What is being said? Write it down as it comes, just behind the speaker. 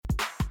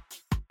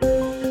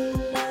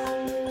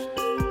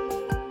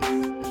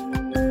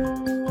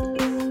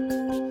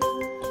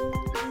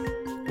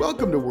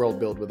Welcome to World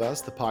Build With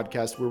Us, the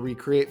podcast where we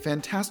create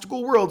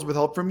fantastical worlds with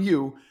help from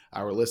you,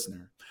 our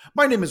listener.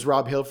 My name is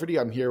Rob Hilferty.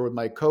 I'm here with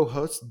my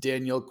co-hosts,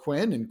 Daniel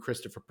Quinn and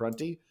Christopher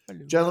Prunty.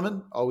 Hello.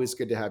 Gentlemen, always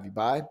good to have you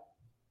by.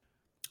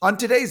 On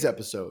today's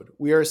episode,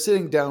 we are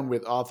sitting down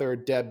with author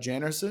Deb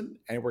Janarson,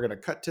 and we're going to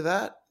cut to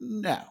that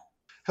now.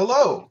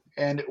 Hello,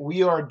 and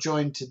we are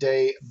joined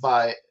today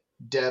by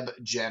Deb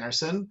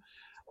Janarson.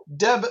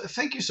 Deb,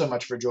 thank you so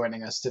much for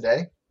joining us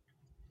today.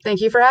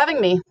 Thank you for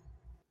having me.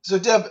 So,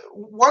 Deb,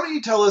 why don't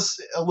you tell us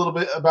a little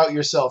bit about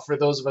yourself for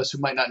those of us who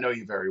might not know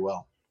you very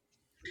well?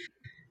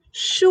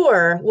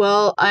 Sure.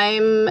 Well,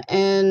 I'm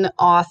an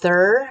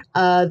author.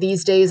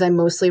 These days, I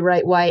mostly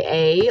write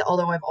YA,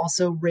 although I've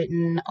also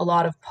written a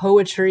lot of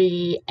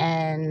poetry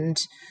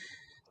and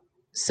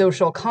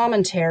social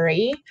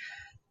commentary.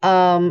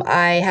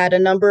 I had a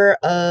number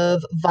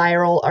of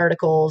viral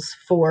articles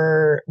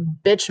for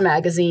Bitch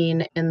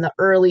magazine in the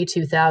early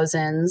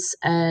 2000s,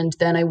 and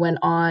then I went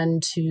on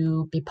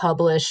to be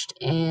published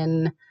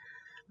in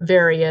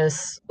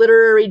various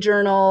literary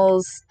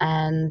journals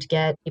and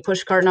get a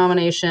Pushcart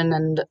nomination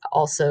and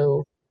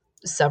also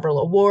several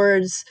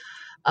awards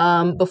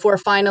before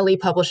finally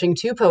publishing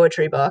 2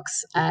 poetry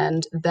books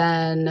and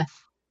then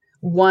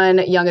one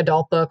young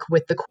adult book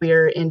with the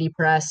queer indie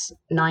press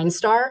 9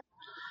 Star.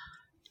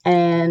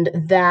 And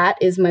that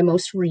is my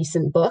most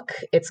recent book.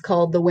 It's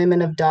called The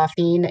Women of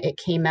Dauphine. It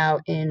came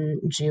out in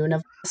June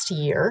of last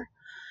year.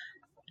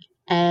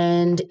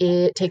 And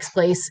it takes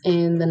place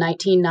in the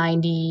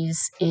 1990s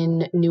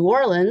in New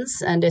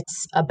Orleans, and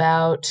it's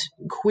about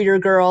queer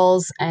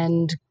girls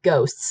and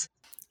ghosts.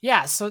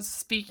 Yeah, so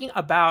speaking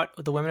about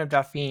The Women of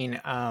Dauphine,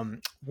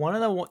 one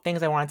of the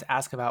things I wanted to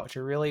ask about, which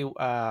I really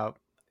kind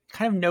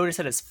of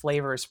noticed it as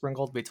flavor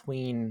sprinkled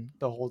between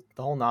the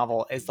whole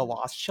novel, is the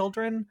lost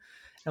children.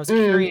 I was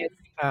curious,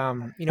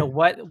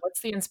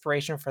 what's the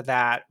inspiration for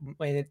that?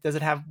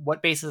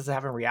 What basis does it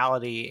have in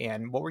reality?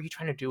 And what were you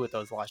trying to do with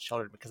those lost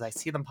children? Because I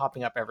see them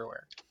popping up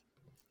everywhere.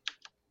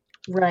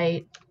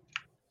 Right.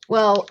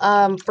 Well,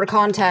 for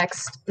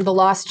context, the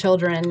lost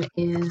children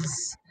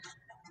is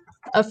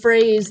a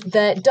phrase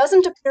that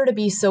doesn't appear to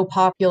be so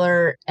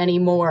popular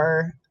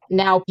anymore.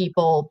 Now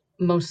people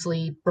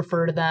mostly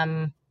refer to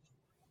them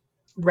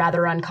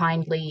rather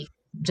unkindly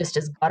just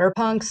as gutter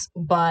punks,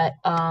 but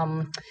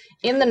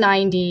in the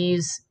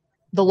 90s,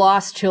 the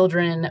lost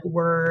children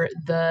were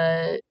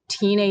the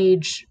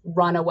teenage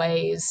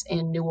runaways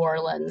in New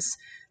Orleans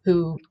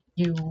who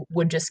you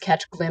would just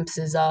catch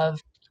glimpses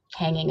of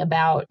hanging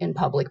about in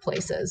public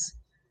places.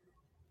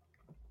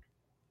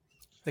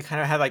 They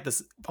kind of had like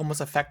this almost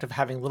effect of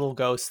having little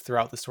ghosts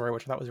throughout the story,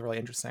 which I thought was really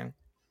interesting.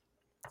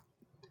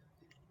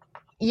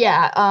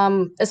 Yeah,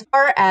 as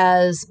far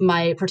as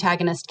my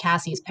protagonist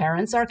Cassie's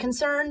parents are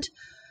concerned,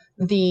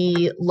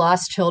 the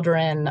lost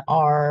children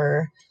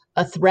are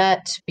a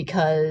threat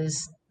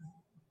because,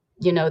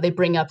 they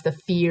bring up the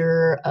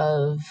fear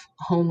of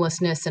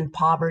homelessness and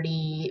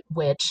poverty,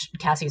 which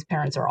Cassie's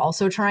parents are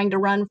also trying to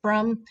run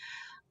from.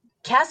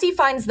 Cassie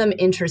finds them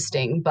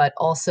interesting, but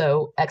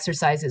also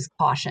exercises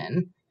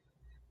caution.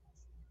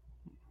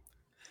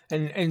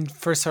 And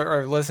for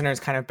our listeners'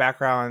 kind of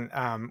background,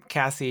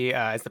 Cassie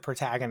is the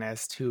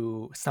protagonist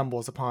who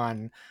stumbles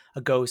upon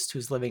a ghost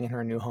who's living in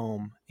her new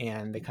home,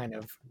 and they kind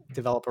of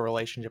develop a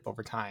relationship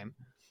over time.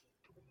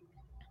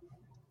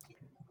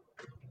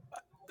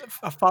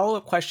 A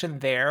follow-up question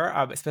there,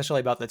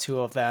 especially about the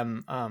two of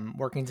them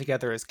working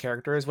together as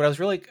characters. What I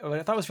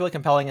thought was really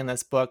compelling in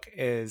this book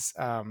is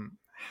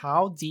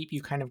how deep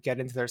you kind of get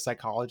into their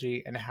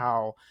psychology and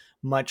how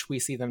much we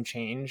see them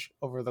change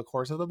over the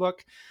course of the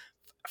book.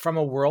 From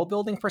a world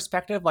building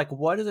perspective, like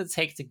what does it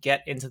take to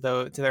get into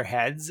to their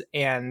heads?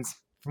 And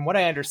from what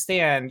I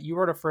understand, you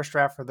wrote a first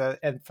draft for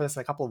this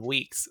a couple of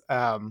weeks,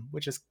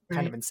 which is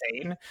kind of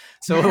insane.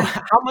 So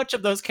how much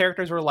of those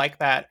characters were like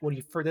that when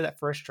you did that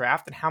first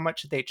draft, and how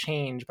much did they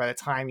change by the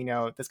time,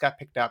 this got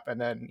picked up and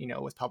then,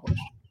 was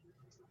published?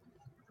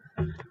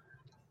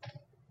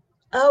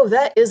 Oh,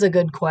 that is a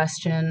good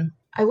question.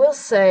 I will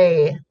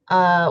say,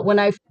 when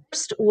I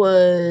first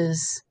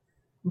was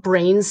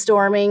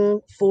brainstorming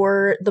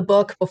for the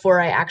book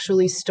before I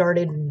actually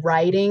started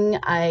writing,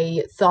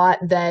 I thought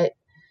that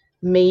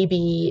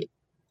maybe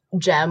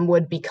Jem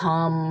would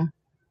become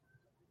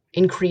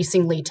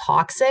increasingly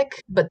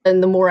toxic, but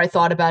then the more I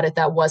thought about it,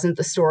 that wasn't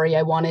the story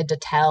I wanted to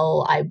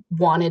tell. I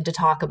wanted to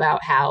talk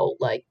about how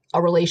like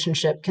a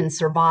relationship can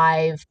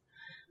survive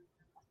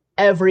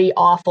every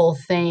awful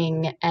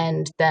thing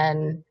and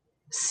then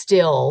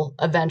still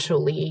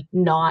eventually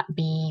not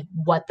be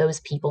what those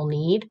people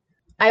need.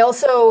 I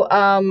also,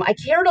 I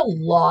cared a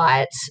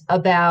lot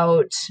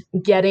about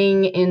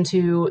getting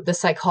into the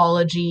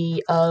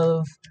psychology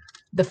of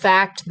the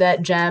fact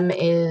that Jem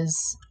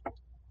is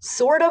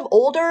sort of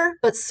older,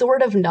 but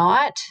sort of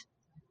not.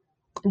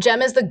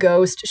 Jem is the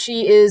ghost.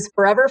 She is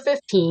forever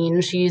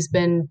 15. She's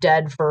been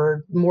dead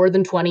for more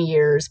than 20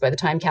 years by the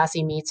time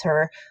Cassie meets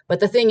her. But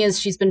the thing is,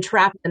 she's been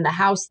trapped in the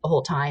house the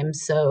whole time.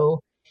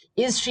 So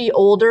is she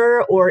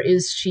older, or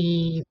is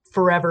she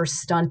forever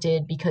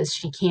stunted because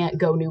she can't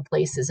go new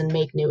places and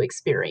make new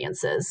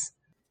experiences?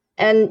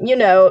 And,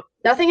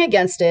 nothing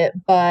against it,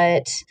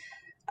 but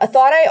a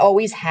thought I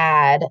always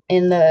had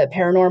in the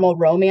paranormal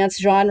romance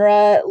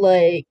genre,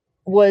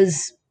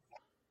 was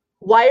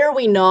why are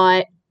we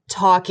not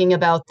talking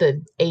about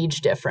the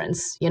age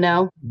difference,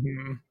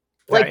 Mm-hmm.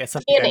 Like, It's he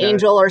something and I noticed.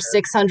 Angel are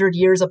 600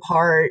 years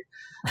apart.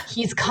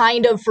 He's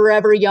kind of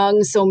forever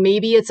young, so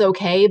maybe it's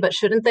okay, but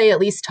shouldn't they at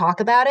least talk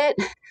about it?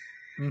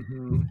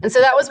 Mm-hmm. And so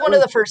that was one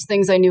of the first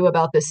things I knew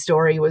about this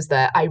story, was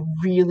that I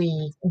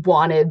really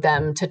wanted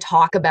them to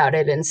talk about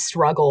it and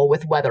struggle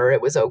with whether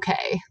it was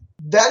okay.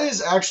 That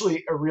is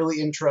actually a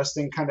really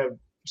interesting kind of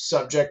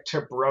subject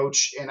to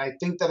broach, and I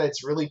think that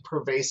it's really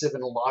pervasive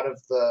in a lot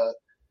of the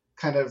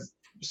kind of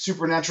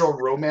supernatural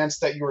romance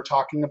that you were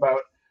talking about.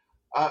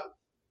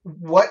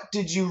 What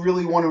did you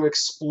really want to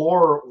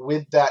explore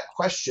with that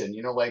question?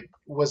 Like,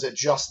 was it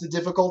just the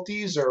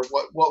difficulties, or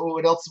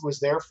what else was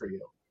there for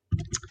you?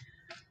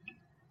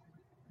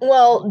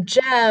 Well,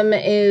 Jem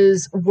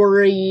is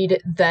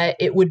worried that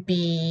it would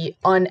be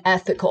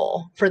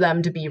unethical for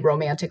them to be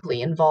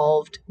romantically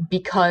involved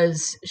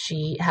because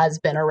she has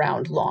been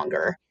around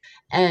longer.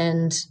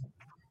 And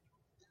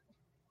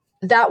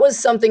that was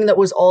something that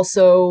was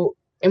also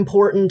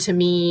important to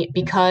me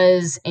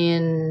because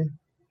in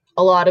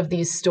a lot of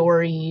these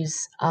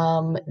stories,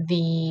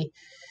 the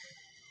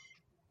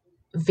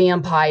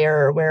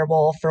vampire or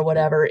werewolf or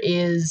whatever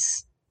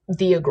is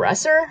the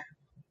aggressor.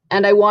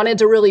 And I wanted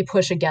to really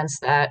push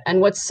against that. And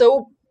what's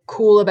so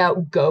cool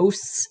about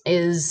ghosts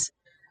is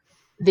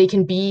they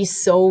can be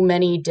so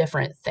many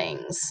different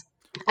things.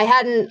 I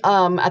hadn't,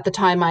 at the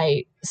time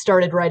I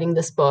started writing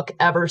this book,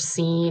 ever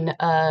seen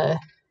a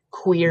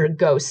queer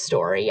ghost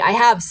story. I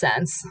have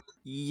since.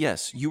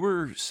 Yes, you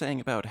were saying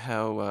about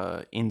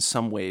how in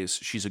some ways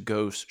she's a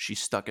ghost,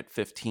 she's stuck at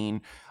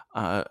 15.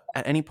 At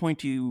any point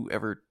do you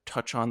ever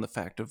touch on the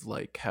fact of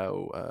like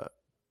how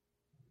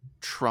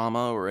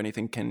trauma or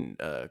anything can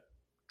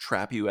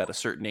trap you at a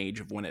certain age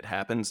of when it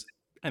happens,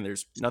 and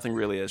there's nothing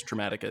really as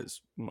traumatic as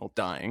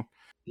dying?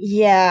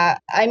 Yeah,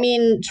 I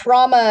mean,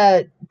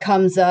 trauma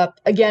comes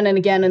up again and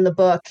again in the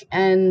book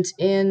and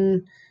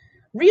in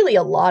really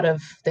a lot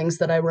of things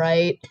that I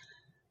write.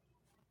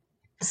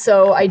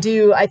 So I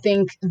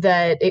think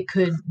that it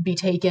could be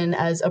taken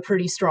as a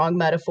pretty strong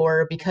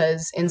metaphor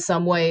because in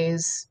some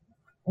ways,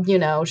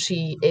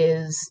 she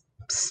is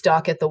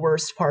stuck at the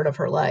worst part of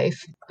her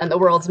life and the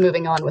world's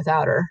moving on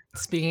without her.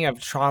 Speaking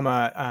of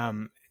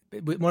trauma,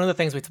 one of the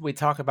things we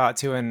talk about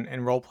too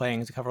in role playing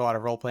is we cover a lot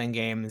of role playing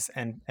games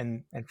and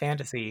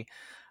fantasy.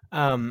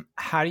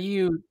 How do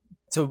you,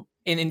 so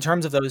in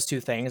terms of those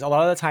two things, a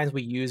lot of the times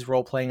we use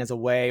role playing as a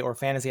way, or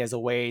fantasy as a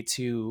way,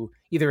 to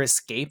either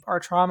escape our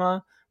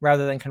trauma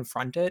rather than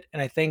confront it.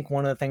 And I think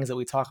one of the things that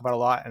we talk about a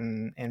lot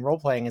in role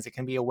playing is it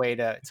can be a way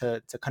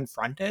to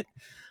confront it.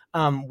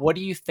 What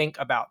do you think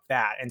about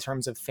that in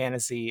terms of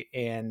fantasy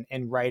in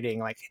writing?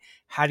 Like,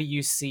 how do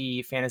you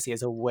see fantasy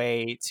as a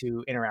way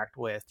to interact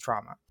with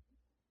trauma?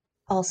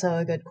 Also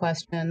a good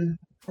question.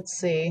 Let's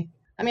see.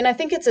 I mean, I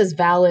think it's as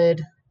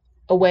valid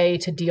a way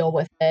to deal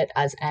with it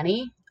as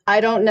any. I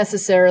don't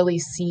necessarily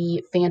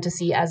see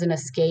fantasy as an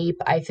escape.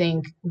 I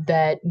think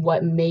that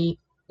what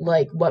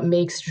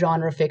makes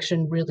genre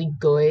fiction really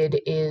good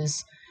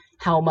is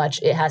how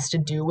much it has to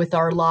do with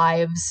our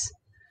lives,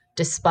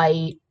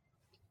 despite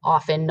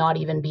often not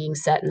even being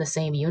set in the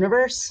same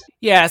universe.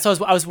 Yeah, so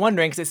I was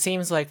wondering, because it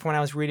seems like when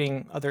I was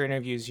reading other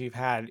interviews you've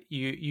had,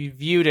 you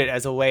viewed it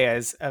as a way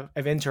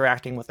of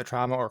interacting with the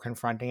trauma or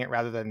confronting it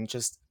rather than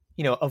just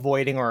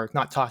avoiding or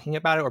not talking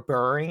about it or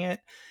burying it.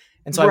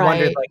 And so I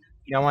wondered, like,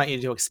 I want you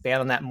to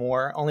expand on that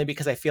more, only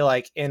because I feel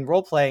like in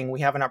role playing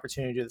we have an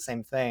opportunity to do the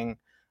same thing,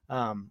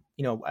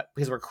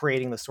 because we're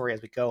creating the story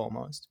as we go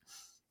almost.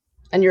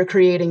 And you're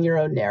creating your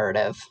own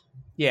narrative.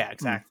 Yeah,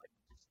 exactly.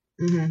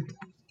 Mm-hmm.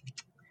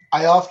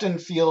 I often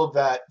feel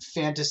that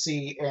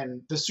fantasy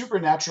and the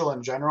supernatural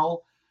in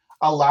general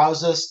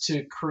allows us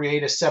to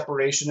create a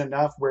separation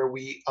enough where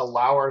we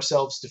allow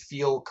ourselves to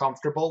feel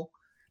comfortable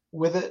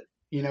with it.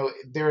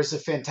 There's a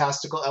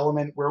fantastical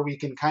element where we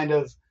can kind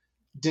of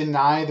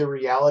deny the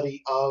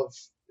reality of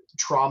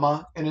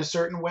trauma in a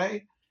certain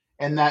way,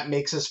 and that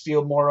makes us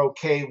feel more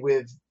okay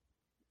with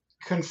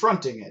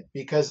confronting it,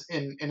 because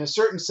in a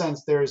certain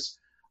sense there's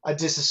a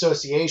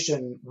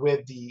disassociation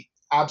with the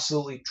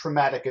absolutely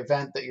traumatic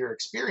event that you're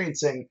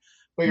experiencing,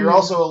 but you're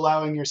also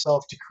allowing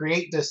yourself to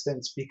create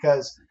distance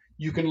because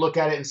you can look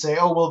at it and say,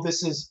 oh, well,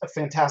 this is a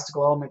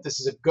fantastical element, this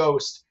is a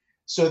ghost,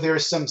 so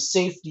there's some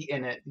safety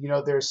in it.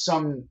 There's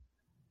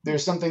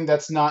something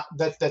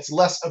that's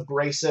less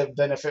abrasive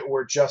than if it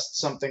were just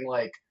something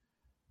like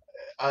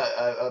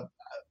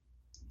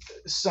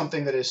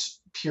something that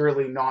is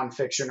purely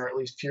nonfiction, or at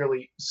least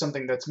purely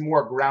something that's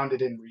more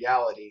grounded in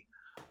reality.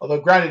 Although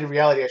grounded in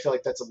reality, I feel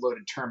like that's a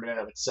loaded term in and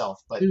of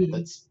itself, but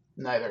that's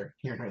neither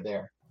here nor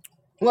there.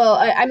 Well,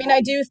 I mean,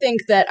 I do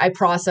think that I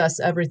process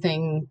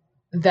everything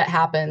that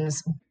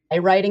happens by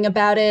writing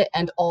about it,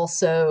 and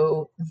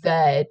also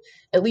that,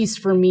 at least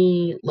for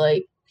me,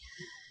 like,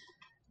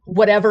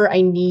 whatever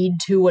I need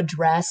to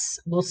address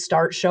will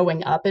start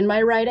showing up in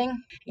my writing.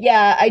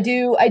 Yeah, I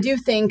do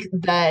think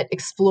that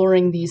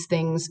exploring these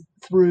things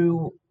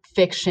through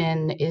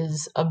fiction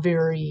is a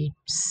very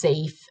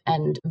safe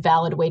and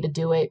valid way to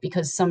do it,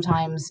 because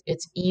sometimes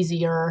it's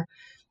easier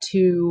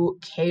to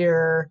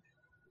care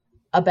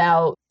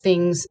about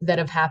things that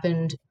have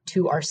happened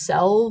to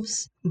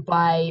ourselves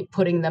by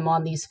putting them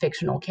on these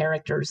fictional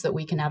characters that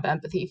we can have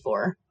empathy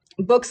for.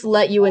 Books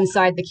let you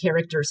inside the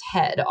character's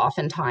head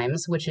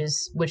oftentimes, which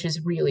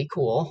is really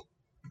cool,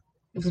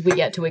 because we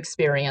get to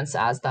experience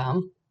as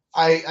them.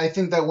 I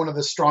think that one of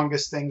the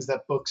strongest things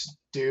that books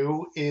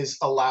do is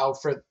allow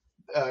for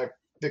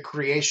the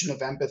creation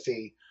of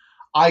empathy.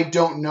 I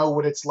don't know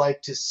what it's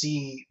like to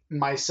see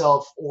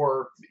myself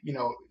or,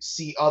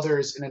 see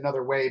others in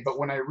another way, but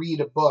when I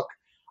read a book,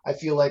 I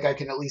feel like I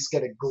can at least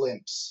get a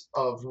glimpse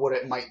of what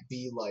it might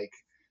be like.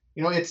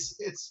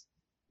 It's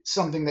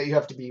something that you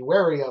have to be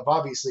wary of,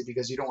 obviously,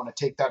 because you don't want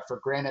to take that for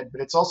granted,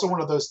 but it's also one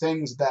of those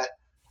things that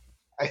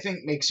I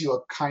think makes you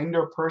a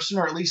kinder person,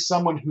 or at least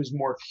someone who's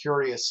more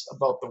curious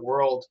about the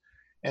world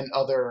and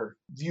other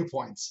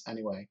viewpoints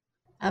anyway.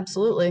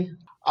 Absolutely.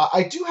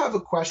 I do have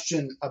a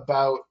question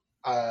about,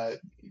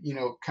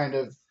 kind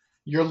of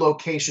your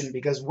location,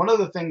 because one of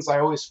the things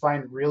I always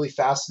find really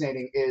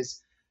fascinating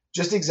is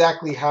just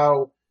exactly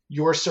how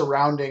your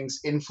surroundings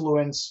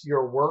influence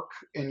your work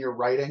and your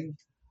writing.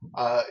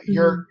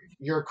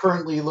 You're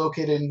currently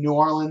located in New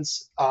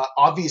Orleans.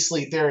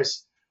 Obviously,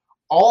 there's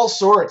all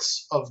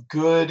sorts of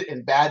good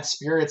and bad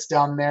spirits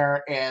down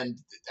there, and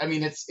I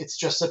mean, it's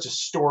just such a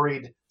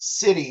storied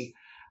city.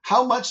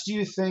 How much do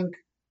you think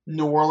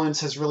New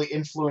Orleans has really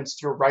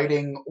influenced your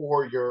writing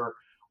or your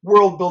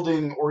world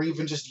building, or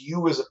even just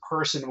you as a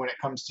person when it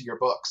comes to your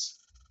books?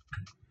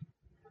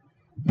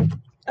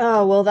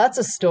 Oh, well, that's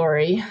a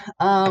story.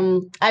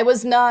 I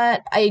was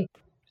not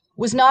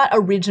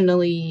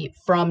originally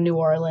from New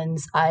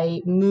Orleans.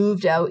 I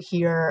moved out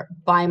here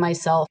by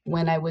myself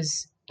when I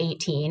was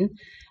 18,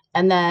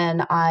 and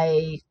then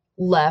I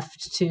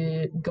left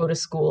to go to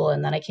school,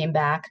 and then I came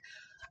back.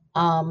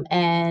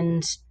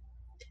 And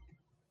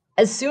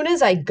as soon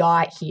as I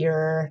got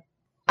here,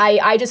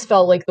 I just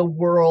felt like the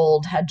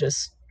world had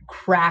just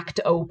cracked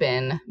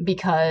open,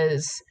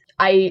 because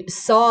I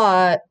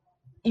saw,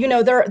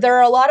 there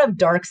are a lot of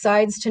dark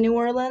sides to New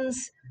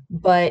Orleans,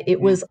 but it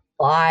was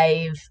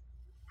alive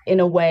in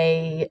a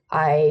way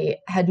I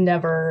had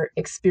never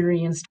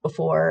experienced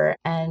before.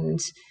 And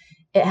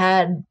it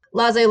had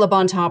laissez le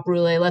bon temps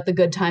brûler, let the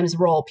good times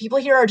roll. People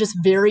here are just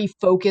very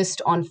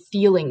focused on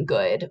feeling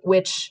good,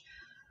 which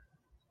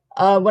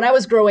when I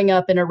was growing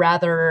up in a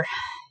rather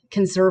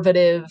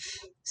conservative,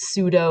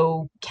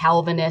 pseudo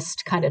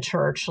Calvinist kind of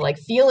church, like,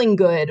 feeling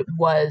good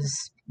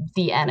was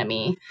the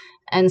enemy.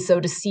 And so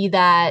to see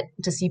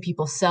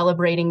people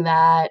celebrating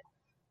that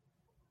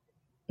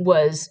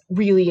was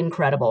really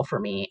incredible for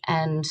me.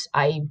 And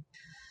I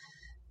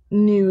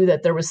knew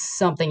that there was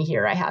something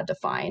here I had to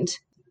find.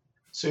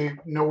 So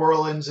New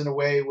Orleans, in a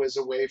way, was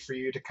a way for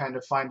you to kind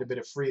of find a bit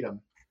of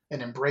freedom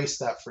and embrace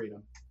that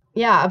freedom.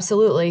 Yeah,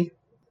 absolutely.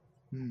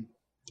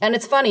 And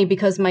it's funny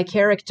because my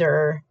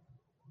character,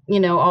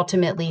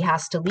 ultimately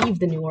has to leave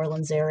the New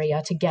Orleans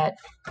area to get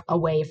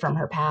away from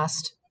her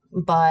past.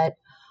 But,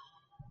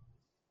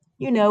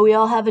 we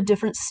all have a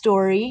different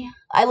story.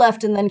 I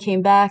left and then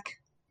came back,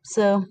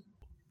 so...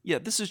 Yeah,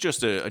 this is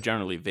just a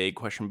generally vague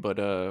question, but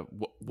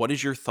what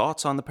is your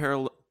thoughts on the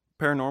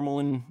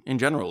paranormal in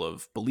general,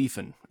 of belief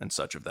and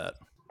such of that?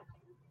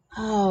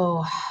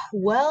 Oh,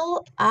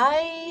 well,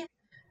 I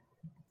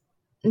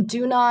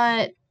do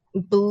not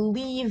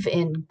believe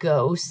in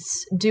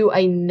ghosts. Do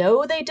I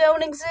know they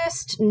don't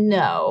exist?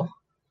 No.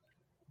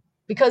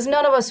 Because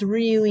none of us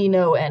really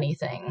know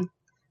anything.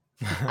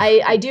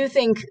 I do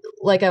think,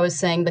 like I was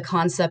saying, the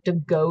concept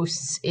of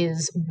ghosts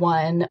is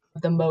one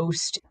of the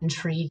most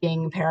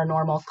intriguing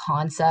paranormal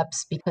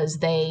concepts, because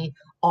they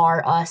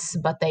are us,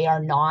 but they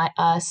are not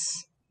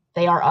us.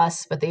 They are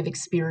us, but they've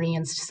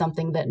experienced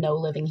something that no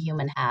living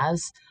human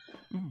has.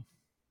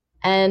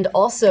 And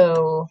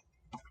also,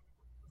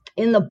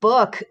 in the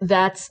book,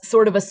 that's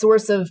sort of a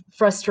source of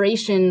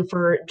frustration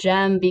for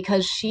Jem,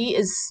 because she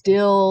is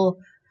still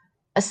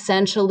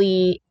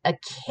essentially a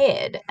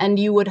kid, and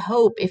you would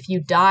hope if you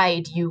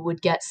died you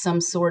would get some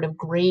sort of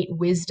great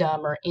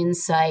wisdom or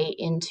insight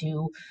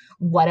into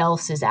what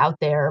else is out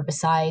there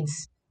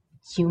besides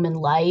human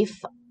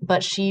life,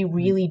 but she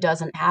really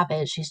doesn't have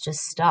it. She's just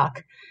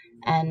stuck,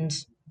 and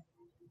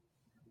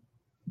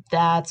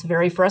that's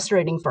very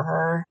frustrating for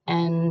her,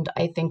 and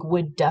I think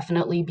would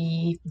definitely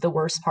be the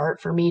worst part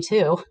for me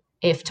too,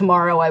 if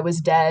tomorrow I was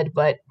dead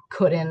but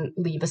couldn't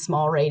leave a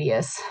small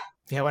radius.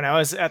 Yeah, when I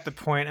was at the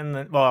point I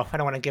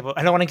don't want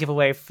to give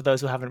away for those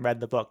who haven't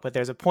read the book, but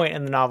there's a point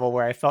in the novel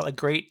where I felt a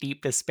great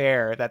deep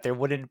despair that there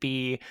wouldn't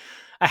be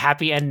a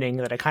happy ending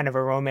that a kind of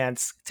a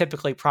romance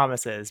typically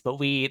promises. But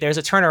there's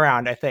a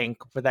turnaround, I think,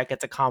 where that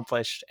gets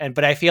accomplished.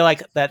 But I feel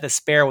like that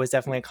despair was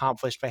definitely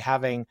accomplished by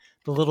having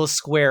the little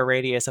square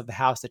radius of the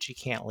house that she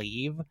can't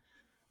leave.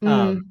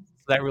 So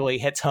that really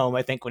hits home,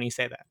 I think, when you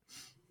say that.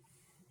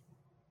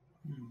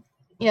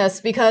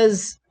 Yes,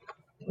 because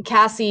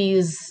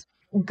Cassie's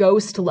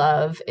ghost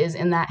love is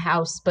in that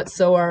house, but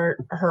so are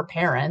her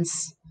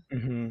parents.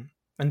 Mm-hmm.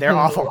 And they're who-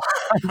 awful.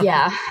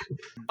 Yeah.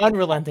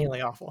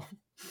 Unrelentingly awful.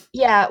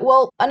 Yeah,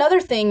 well,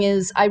 another thing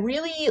is I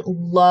really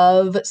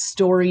love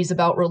stories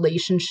about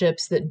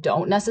relationships that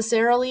don't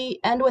necessarily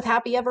end with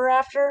happy ever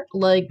after.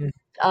 Like,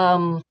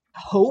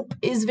 hope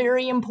is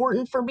very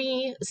important for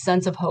me. A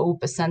sense of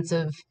hope, a sense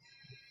of,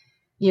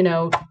 you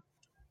know,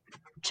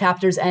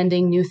 chapters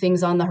ending, new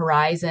things on the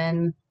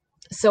horizon.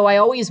 So I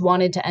always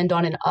wanted to end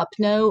on an up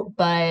note,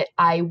 but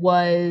I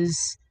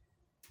was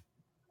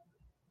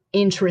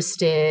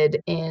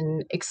interested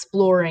in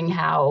exploring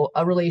how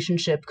a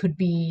relationship could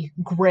be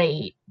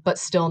great but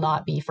still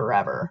not be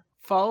forever.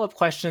 Follow-up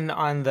question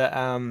on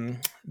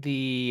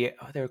they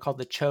were called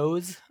the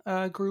Chose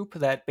group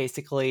that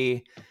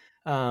basically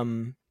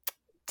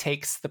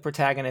takes the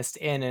protagonist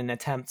in and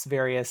attempts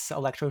various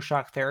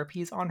electroshock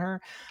therapies on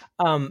her.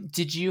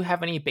 Did you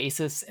have any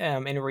basis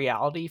in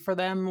reality for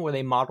them? Were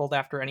they modeled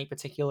after any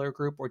particular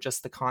group, or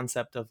just the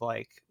concept of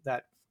like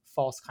that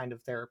false kind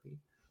of therapy?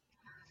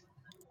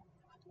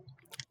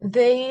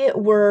 They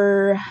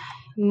were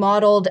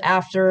modeled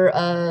after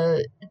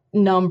a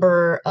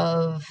number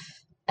of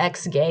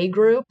ex-gay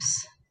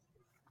groups,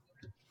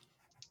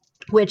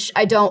 which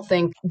I don't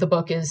think the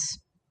book is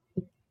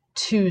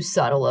too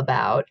subtle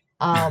about.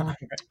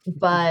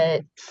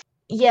 But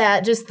yeah,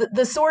 just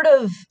the sort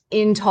of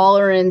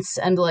intolerance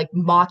and like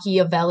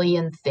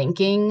Machiavellian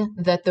thinking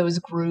that those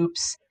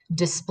groups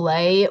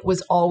display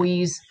was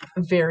always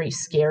very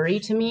scary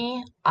to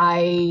me.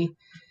 I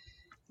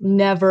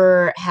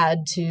never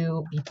had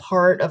to be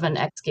part of an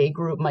ex-gay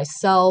group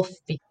myself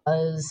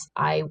because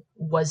I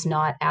was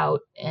not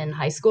out in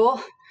high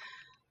school,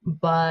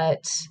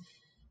 but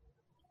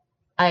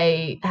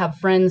I have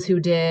friends who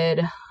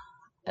did.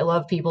 I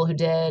love people who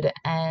did,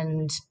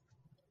 and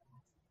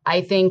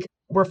I think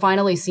we're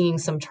finally seeing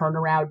some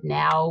turnaround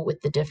now with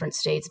the different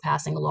states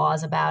passing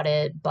laws about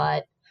it,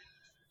 but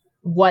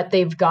what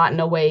they've gotten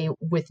away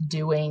with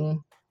doing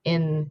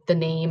in the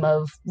name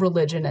of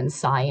religion and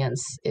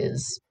science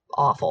is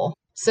awful.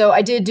 So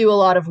I did do a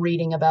lot of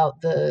reading about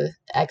the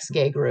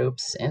ex-gay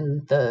groups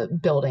in the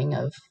building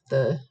of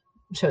the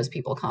Chose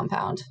People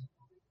compound.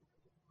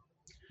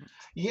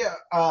 Yeah,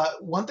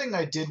 one thing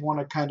I did want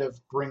to kind of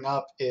bring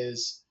up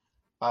is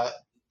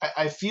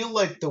I feel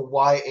like the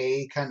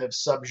YA kind of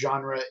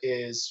subgenre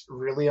is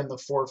really on the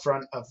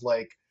forefront of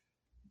like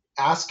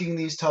asking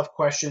these tough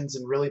questions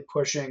and really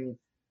pushing,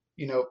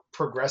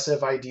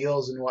 progressive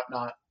ideals and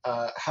whatnot.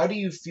 How do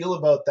you feel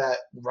about that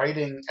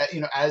writing?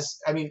 As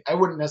I mean, I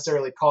wouldn't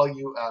necessarily call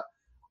you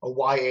a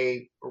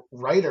YA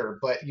writer,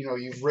 but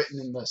you've written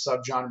in the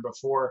subgenre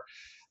before.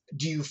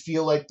 Do you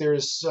feel like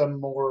there's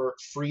some more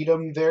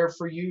freedom there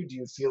for you? Do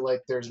you feel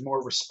like there's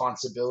more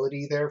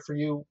responsibility there for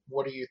you?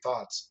 What are your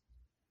thoughts?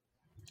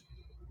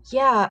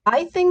 Yeah,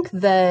 I think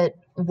that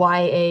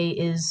YA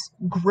is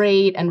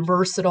great and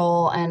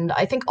versatile, and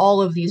I think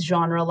all of these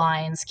genre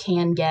lines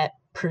can get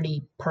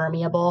pretty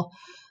permeable.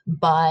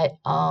 But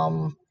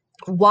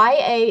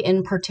YA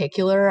in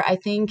particular, I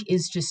think,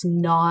 is just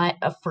not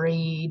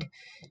afraid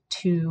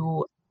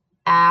to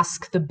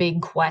ask the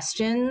big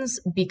questions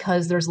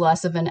because there's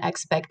less of an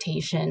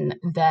expectation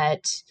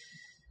that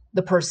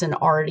the person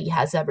already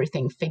has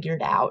everything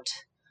figured out.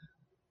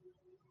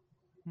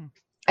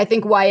 I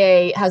think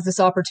YA has this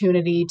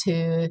opportunity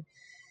to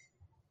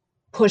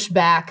push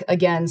back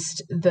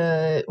against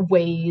the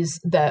ways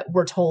that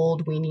we're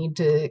told we need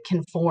to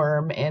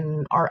conform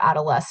in our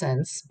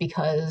adolescence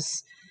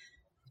because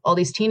all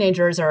these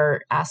teenagers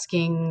are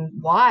asking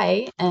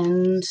why,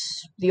 and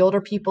the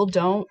older people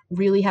don't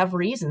really have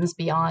reasons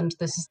beyond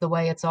this is the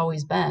way it's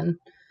always been.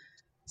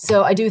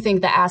 So I do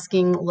think that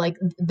asking like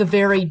the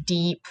very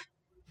deep,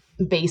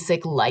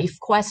 basic life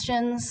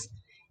questions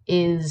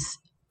is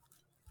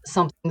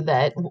something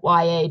that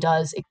YA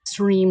does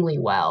extremely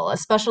well,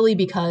 especially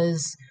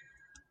because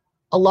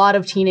a lot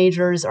of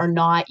teenagers are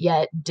not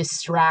yet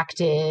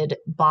distracted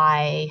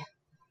by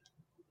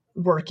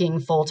working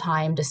full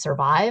time to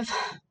survive.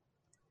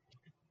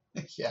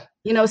 Yeah.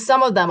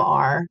 Some of them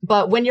are,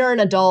 but when you're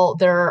an adult,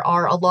 there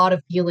are a lot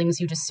of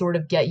feelings you just sort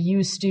of get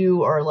used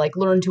to or like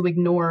learn to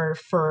ignore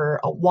for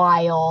a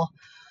while.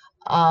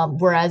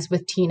 Whereas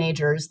with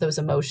teenagers, those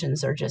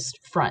emotions are just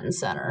front and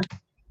center.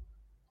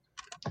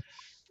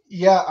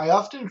 Yeah, I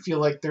often feel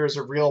like there's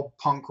a real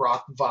punk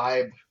rock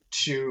vibe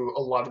to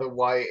a lot of the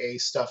YA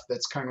stuff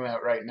that's coming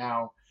out right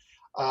now.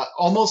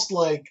 Almost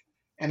like,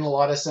 in a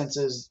lot of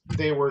senses,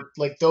 they were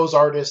like those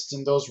artists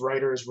and those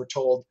writers were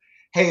told,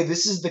 hey,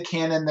 this is the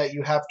canon that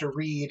you have to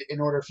read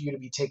in order for you to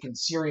be taken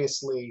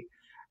seriously.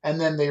 And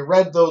then they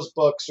read those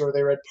books or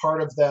they read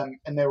part of them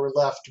and they were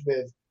left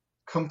with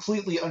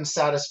completely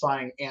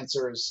unsatisfying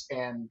answers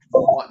and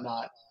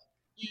whatnot.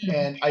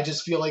 And I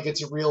just feel like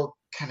it's a real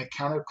kind of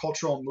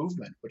countercultural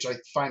movement, which I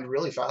find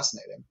really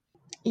fascinating.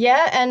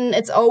 Yeah, and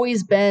it's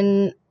always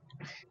been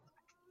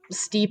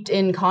steeped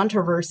in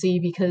controversy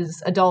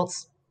because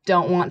adults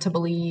don't want to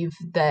believe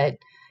that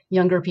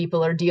younger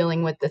people are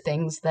dealing with the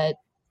things that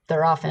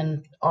they're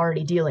often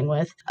already dealing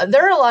with.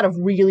 There are a lot of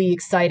really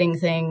exciting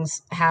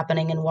things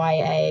happening in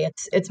YA.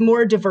 It's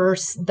more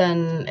diverse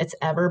than it's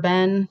ever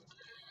been.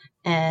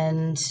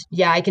 And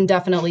yeah, I can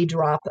definitely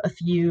drop a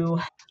few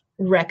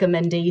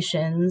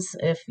recommendations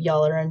if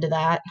y'all are into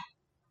that.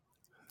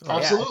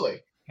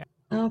 Absolutely. Yeah.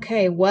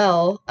 Okay,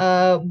 well,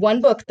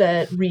 one book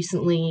that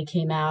recently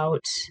came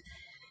out,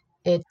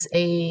 it's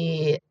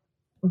a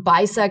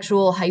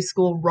bisexual high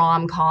school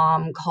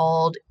rom-com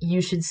called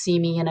You Should See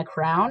Me in a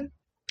Crown.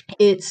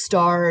 It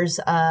stars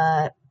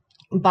a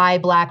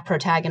bi-black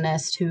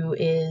protagonist who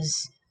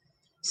is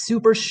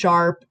super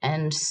sharp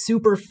and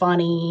super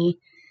funny,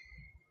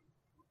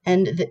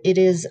 and it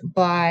is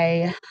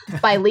by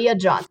Leah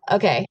Johnson.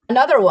 Okay,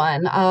 another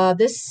one.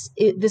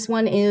 This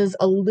one is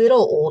a little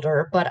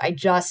older, but I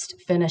just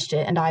finished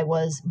it and I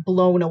was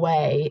blown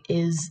away.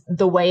 Is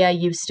The Way I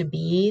Used to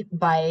Be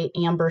by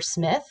Amber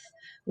Smith,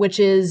 which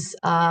is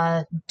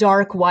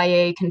dark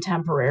YA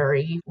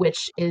contemporary,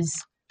 which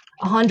is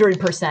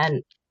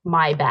 100%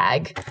 my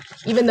bag.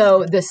 Even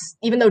though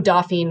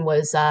Dauphine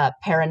was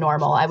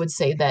paranormal, I would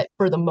say that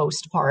for the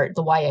most part,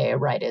 the YA I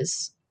write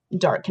is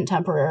dark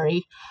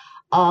contemporary.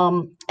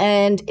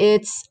 And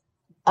it's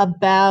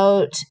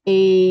about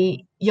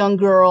a young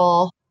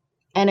girl,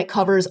 and it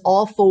covers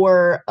all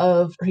 4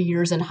 of her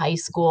years in high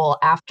school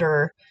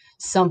after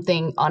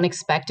something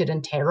unexpected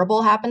and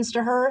terrible happens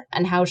to her,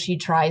 and how she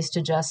tries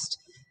to just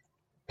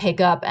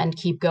pick up and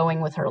keep going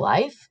with her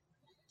life.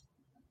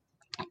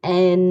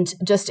 And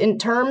just in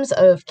terms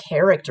of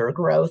character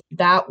growth,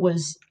 that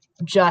was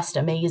just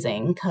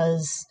amazing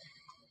because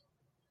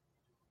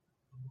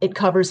it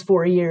covers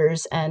 4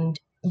 years and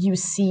you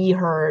see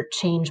her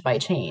change by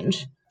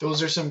change.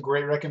 Those are some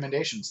great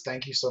recommendations.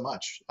 Thank you so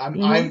much.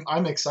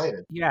 I'm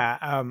excited. Yeah.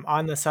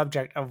 On the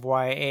subject of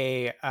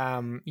YA,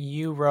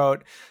 you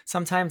wrote,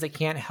 "Sometimes I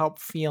can't help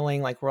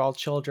feeling like we're all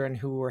children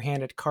who were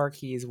handed car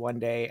keys one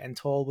day and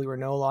told we were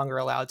no longer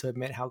allowed to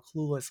admit how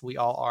clueless we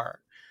all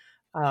are."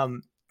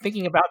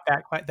 Thinking about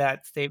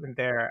that statement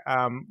there,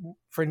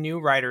 for new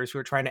writers who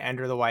are trying to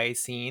enter the YA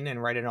scene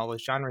and write in all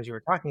those genres you were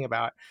talking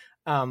about,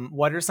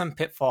 what are some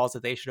pitfalls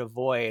that they should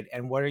avoid,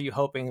 and what are you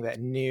hoping that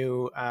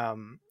new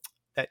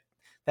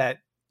that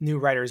new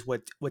writers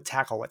would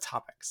tackle? What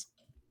topics?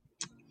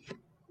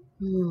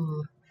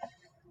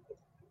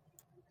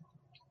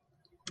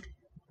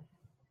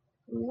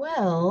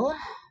 Well,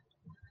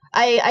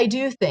 I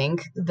do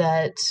think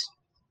that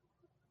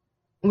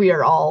we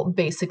are all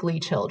basically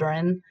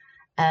children,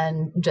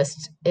 and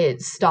just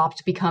it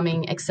stopped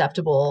becoming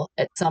acceptable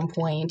at some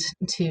point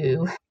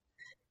to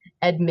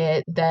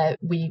admit that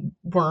we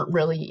weren't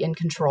really in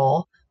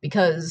control,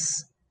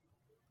 because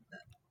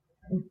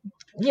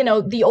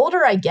the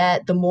older I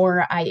get, the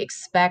more I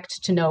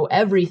expect to know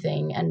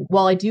everything. And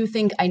while I do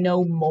think I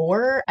know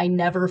more, I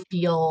never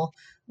feel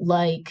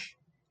like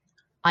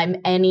I'm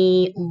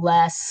any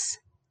less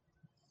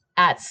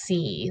at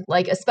sea.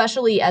 Like,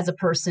 especially as a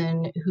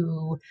person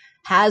who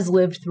has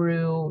lived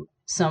through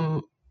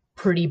some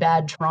pretty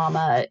bad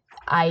trauma,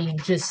 I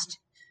just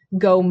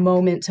go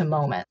moment to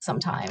moment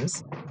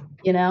sometimes,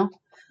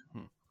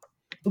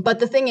 But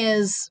the thing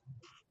is,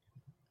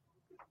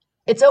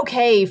 it's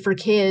okay for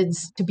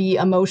kids to be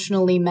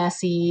emotionally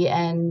messy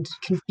and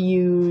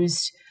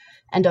confused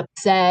and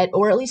upset,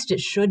 or at least it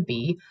should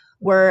be.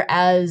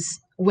 Whereas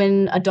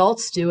when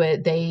adults do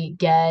it, they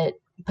get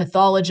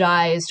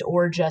pathologized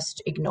or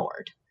just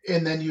ignored.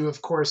 And then you,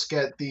 of course,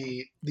 get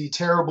the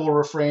terrible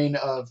refrain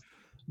of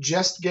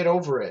 "just get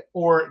over it"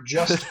 or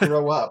 "just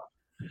grow up,"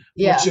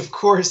 Yeah. which, of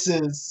course,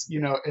 is,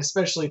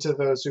 especially to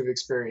those who've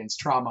experienced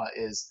trauma,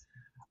 is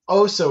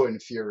oh so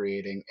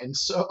infuriating and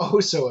so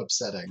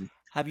upsetting.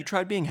 Have you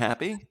tried being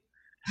happy?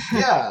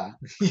 Yeah.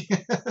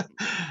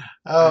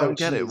 I don't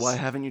get it. Why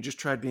haven't you just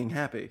tried being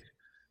happy?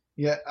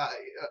 Yeah,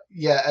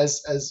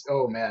 as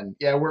oh man,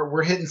 yeah,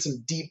 we're hitting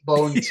some deep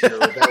bones here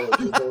with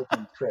Elizabeth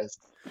and Chris.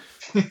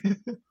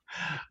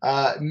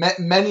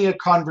 Many a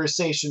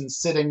conversation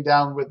sitting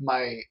down with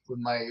my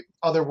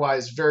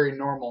otherwise very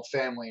normal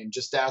family and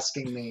just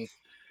asking me,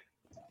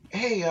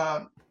 "Hey,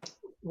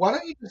 why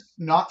don't you just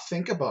not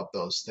think about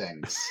those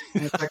things?"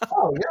 And it's like,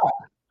 oh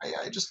yeah,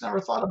 I just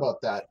never thought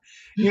about that.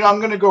 I'm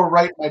going to go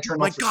write my journal.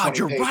 My for God, 20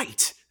 you're pages.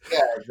 right.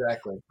 Yeah,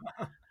 exactly.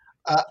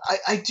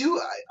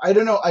 I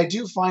don't know. I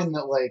do find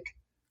that, like,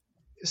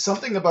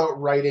 something about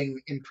writing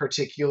in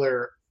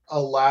particular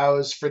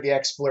allows for the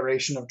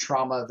exploration of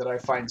trauma that I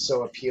find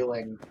so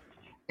appealing.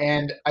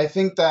 And I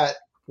think that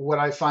what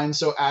I find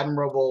so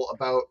admirable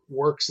about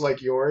works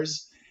like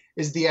yours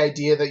is the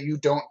idea that you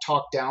don't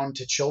talk down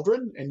to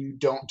children and you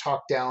don't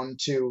talk down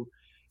to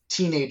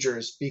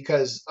teenagers,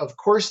 because of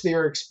course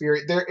they're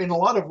in a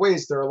lot of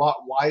ways they're a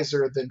lot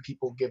wiser than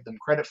people give them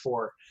credit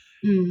for.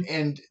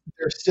 And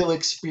they're still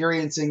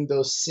experiencing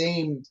those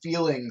same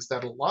feelings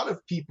that a lot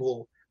of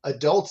people,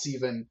 adults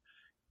even,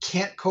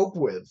 can't cope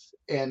with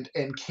and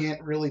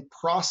can't really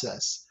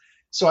process.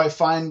 So I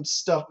find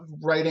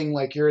writing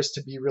like yours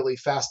to be really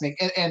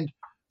fascinating, and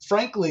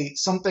frankly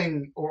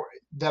something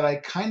that I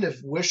kind of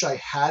wish I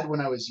had when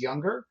I was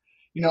younger.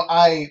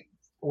 I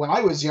when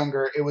I was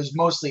younger, it was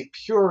mostly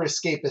pure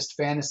escapist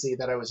fantasy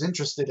that I was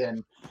interested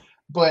in,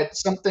 but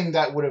something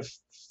that would have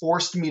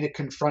forced me to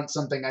confront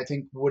something I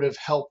think would have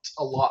helped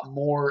a lot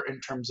more in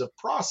terms of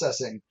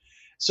processing.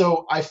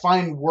 So I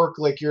find work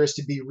like yours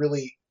to be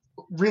really,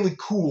 really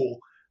cool,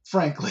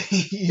 frankly,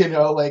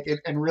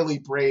 and really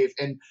brave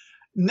and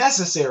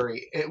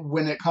necessary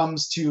when it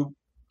comes to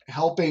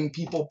helping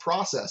people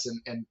process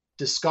and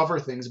discover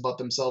things about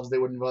themselves they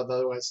wouldn't have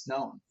otherwise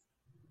known.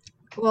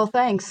 Well,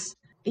 thanks.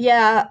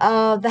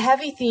 Yeah, the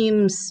heavy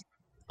themes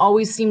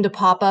always seem to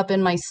pop up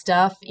in my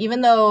stuff,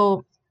 even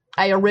though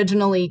I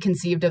originally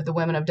conceived of The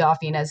Women of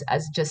Dauphin as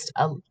just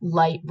a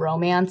light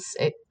romance.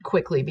 It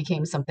quickly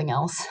became something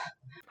else.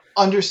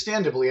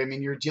 Understandably, I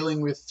mean, you're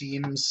dealing with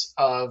themes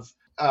of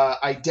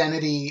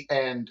identity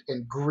and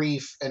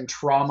grief and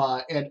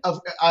trauma, and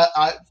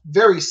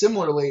very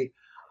similarly,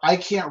 I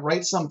can't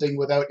write something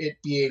without it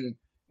being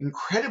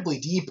incredibly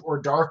deep or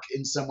dark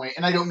in some way.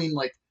 And I don't mean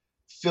like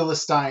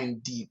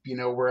Philistine deep,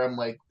 where I'm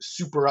like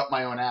super up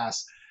my own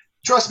ass.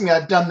 Trust me,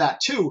 I've done that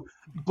too.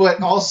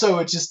 But also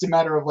it's just a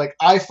matter of like,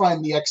 I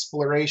find the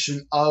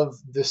exploration of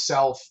the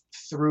self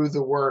through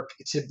the work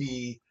to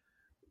be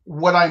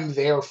what I'm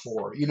there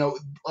for.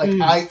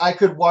 I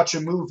could watch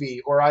a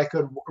movie or I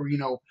could,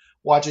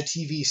 watch a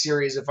TV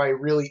series if I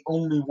really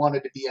only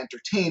wanted to be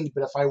entertained.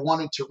 But if I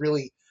wanted to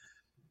really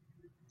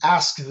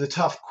ask the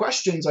tough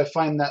questions, I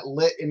find that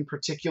lit in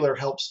particular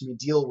helps me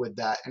deal with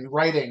that. And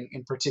writing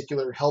in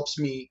particular helps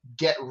me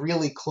get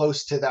really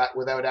close to that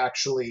without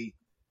actually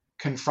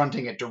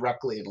confronting it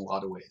directly in a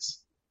lot of ways.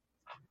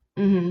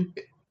 Mm-hmm.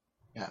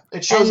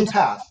 It shows a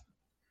path.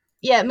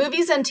 Yeah,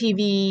 movies and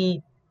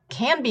TV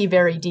can be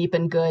very deep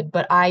and good,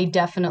 but I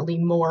definitely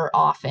more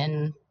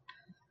often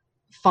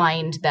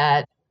find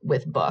that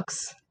with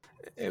books.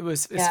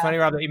 It's funny,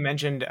 Rob, that you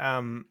mentioned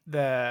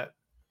the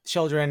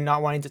children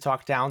not wanting to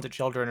talk down to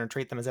children or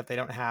treat them as if they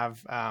don't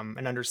have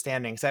an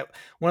understanding. So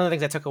one of the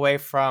things I took away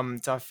from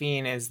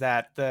Dauphin is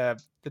that the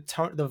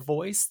tone, the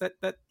voice that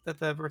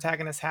the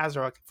protagonist has,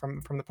 or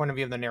from the point of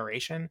view of the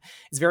narration,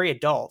 is very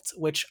adult,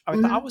 which I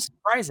thought was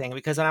surprising,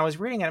 because when I was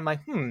reading it, I'm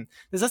like,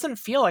 this doesn't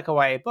feel like a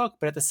YA book,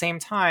 but at the same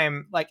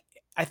time, like,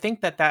 I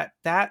think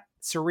that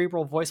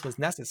cerebral voice was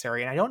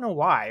necessary, and I don't know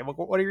why.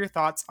 What are your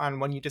thoughts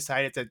on when you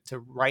decided to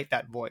write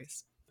that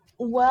voice?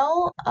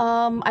 Well,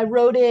 I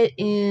wrote it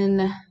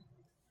in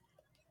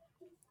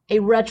a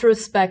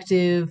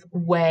retrospective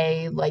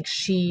way, like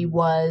she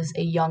was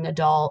a young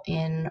adult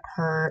in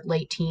her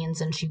late teens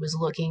and she was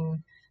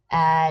looking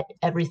at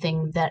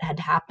everything that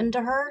had happened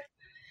to her.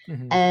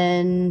 Mm-hmm.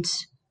 And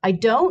I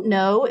don't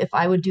know if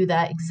I would do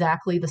that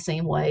exactly the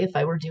same way if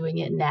I were doing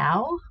it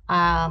now.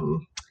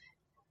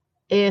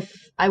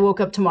 If I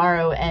woke up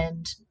tomorrow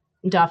and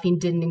Dauphin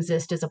didn't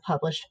exist as a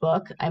published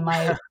book, I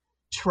might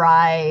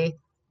try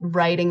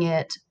writing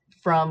it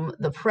from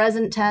the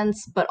present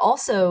tense, but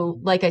also,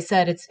 like I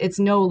said, it's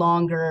no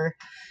longer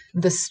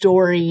the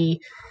story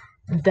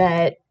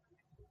that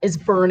is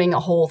burning a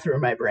hole through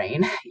my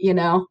brain,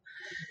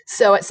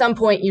 So at some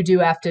point you do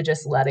have to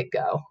just let it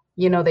go.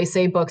 They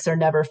say books are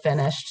never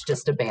finished,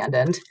 just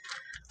abandoned.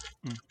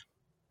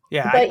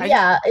 Yeah, but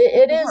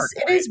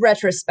it is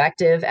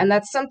retrospective, and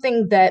that's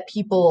something that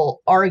people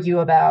argue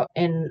about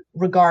in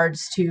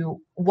regards to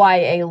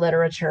YA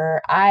literature.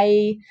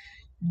 I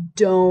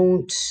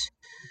don't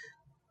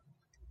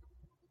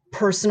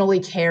personally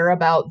care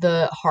about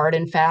the hard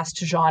and fast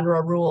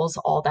genre rules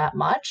all that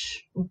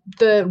much.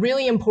 The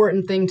really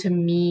important thing to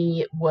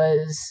me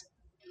was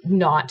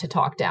not to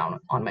talk down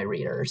on my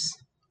readers.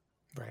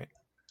 Right.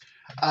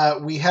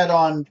 We had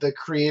on the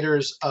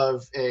creators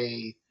of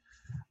a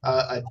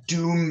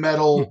doom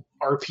metal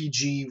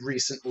RPG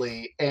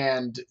recently,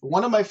 and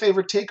one of my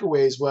favorite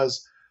takeaways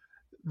was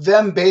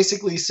them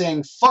basically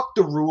saying fuck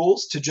the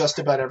rules to just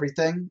about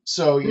everything.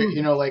 So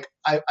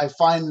I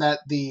find that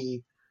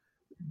the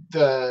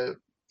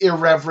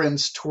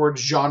irreverence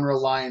towards genre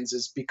lines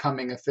is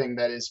becoming a thing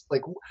that is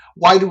like,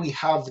 why do we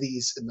have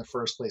these in the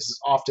first place is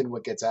often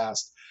what gets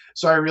asked.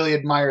 So I really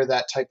admire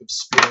that type of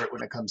spirit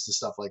when it comes to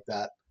stuff like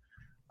that.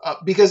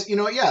 Because,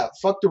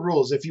 fuck the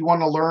rules. If you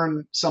want to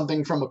learn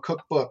something from a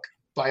cookbook,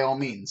 by all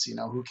means,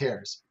 who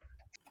cares?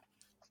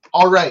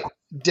 All right,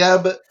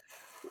 Deb,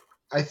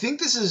 I think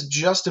this is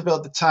just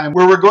about the time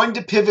where we're going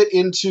to pivot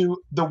into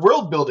the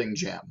world building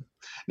jam.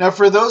 Now,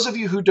 for those of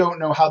you who don't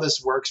know how this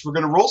works, we're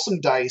going to roll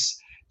some dice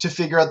to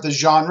figure out the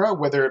genre,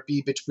 whether it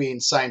be between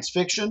science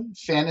fiction,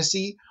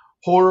 fantasy,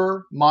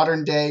 horror,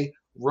 modern day,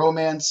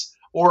 romance,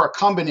 or a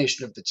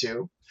combination of the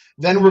two.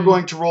 Then we're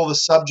going to roll the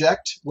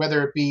subject,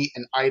 whether it be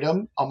an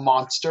item, a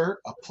monster,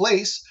 a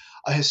place,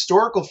 a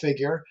historical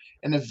figure,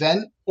 an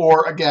event,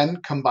 or again,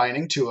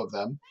 combining two of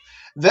them.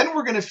 Then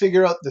we're going to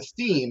figure out the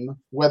theme,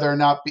 whether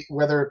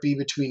it be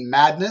between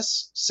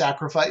madness,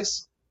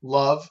 sacrifice,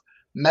 love,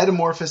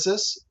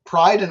 metamorphosis,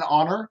 pride and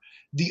honor,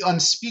 the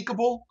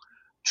unspeakable,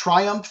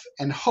 triumph,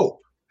 and hope.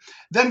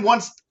 Then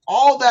once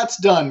all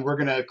that's done, we're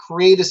going to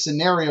create a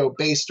scenario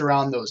based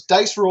around those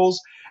dice rolls.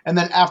 And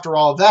then after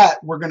all that,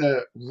 we're going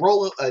to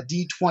roll a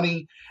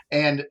d20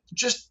 and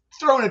just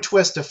throw in a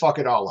twist to fuck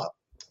it all up.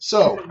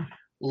 So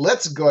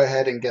let's go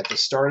ahead and get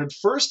this started.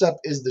 First up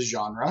is the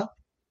genre.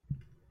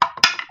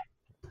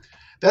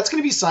 That's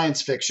going to be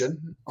science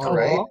fiction. All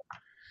right.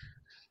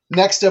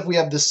 Next up, we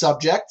have the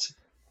subject.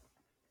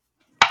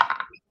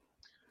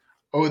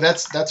 Oh,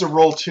 that's a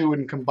roll 2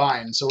 and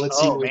combine. So let's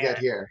see what we get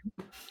here.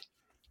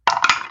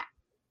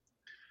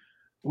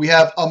 We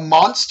have a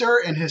monster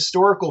and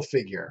historical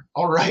figure.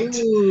 All right.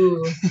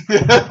 Ooh. Do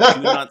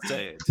not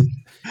say it.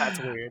 That's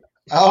weird.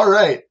 All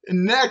right.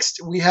 Next,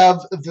 we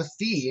have the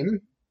theme,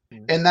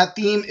 and that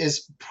theme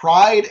is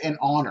pride and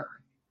honor.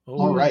 Ooh.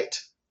 All right.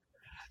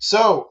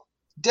 So,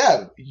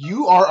 Deb,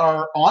 you are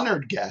our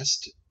honored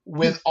guest.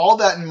 With all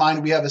that in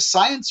mind, we have a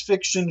science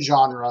fiction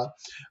genre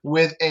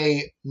with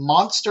a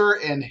monster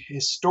and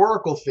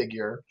historical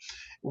figure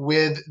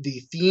with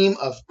the theme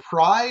of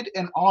pride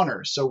and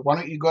honor. So why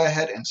don't you go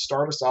ahead and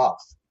start us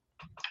off?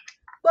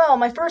 Well,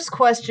 my first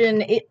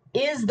question,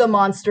 is the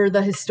monster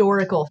the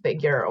historical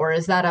figure, or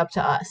is that up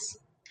to us?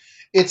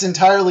 It's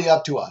entirely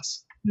up to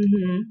us.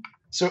 Mm-hmm.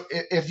 So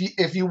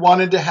if you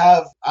wanted to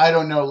have, I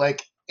don't know,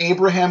 like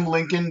Abraham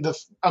Lincoln,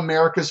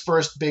 America's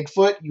first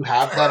Bigfoot, you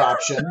have that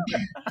option.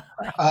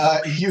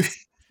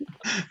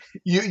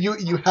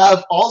 You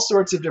have all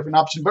sorts of different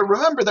options. But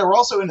remember, they're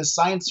also in a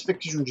science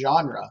fiction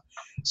genre.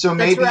 So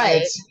maybe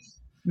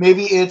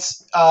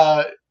it's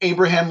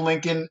Abraham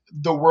Lincoln,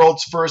 the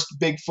world's first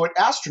Bigfoot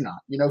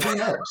astronaut. You know, who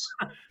knows?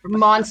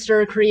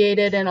 Monster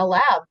created in a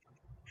lab.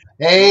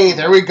 Hey,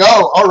 there we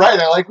go. All right,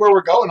 I like where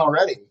we're going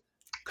already.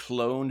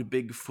 Cloned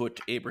Bigfoot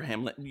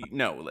Abraham.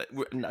 No,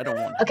 I don't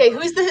want. Okay,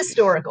 who's the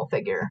historical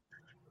figure?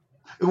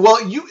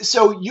 Well,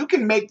 you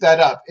can make that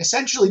up.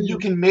 Essentially, you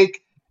can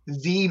make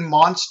the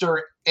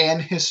monster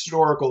and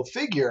historical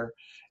figure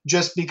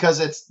just because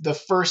it's the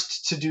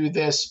first to do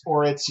this,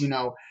 or it's,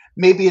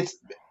 maybe it's,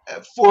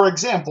 for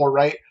example,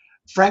 right?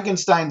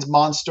 Frankenstein's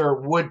monster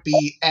would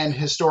be an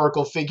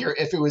historical figure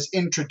if it was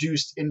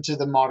introduced into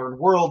the modern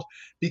world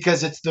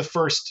because it's the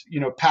first,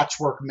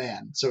 patchwork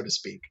man, so to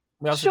speak.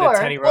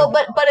 Sure. Well,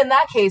 but in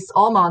that case,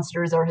 all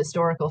monsters are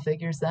historical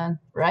figures then,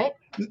 right?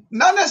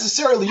 Not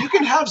necessarily. You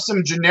can have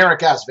some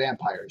generic-ass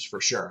vampires,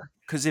 for sure.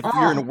 Because if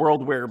you're in a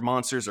world where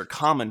monsters are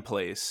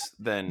commonplace,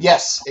 then...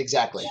 Yes,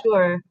 exactly.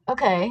 Sure.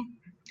 Okay.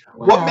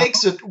 What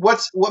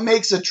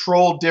makes a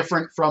troll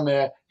different from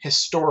a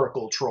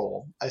historical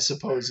troll, I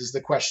suppose, is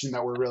the question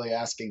that we're really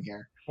asking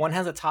here. One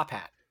has a top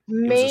hat.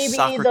 Maybe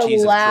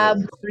the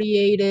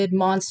lab-created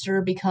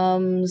monster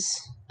becomes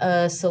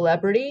a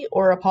celebrity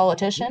or a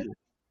politician?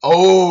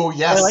 Oh,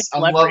 yes.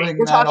 I'm loving that.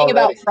 We're talking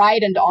about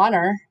pride and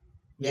honor.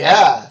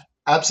 Yeah,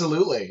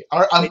 absolutely.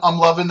 I'm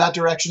loving that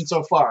direction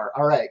so far.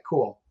 All right,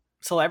 cool.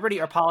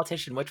 Celebrity or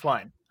politician? Which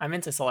one? I'm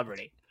into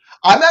celebrity.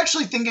 I'm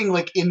actually thinking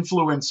like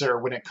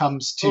influencer when it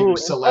comes to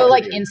celebrity. Oh,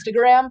 like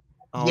Instagram?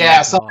 Oh,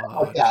 yeah, something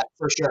like that,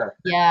 for sure.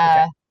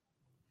 Yeah. Okay.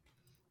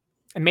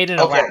 And made in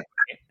a lab.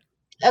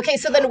 Okay,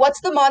 so then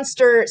what's the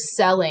monster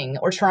selling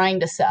or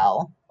trying to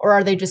sell? Or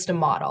are they just a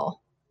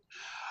model?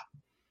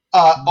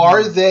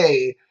 Are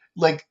they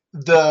like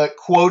the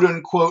quote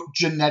unquote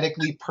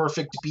genetically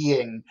perfect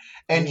being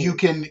and you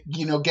can,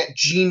 get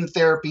gene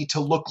therapy to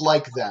look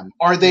like them?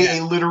 Are they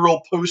a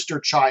literal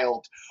poster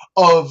child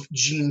of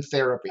gene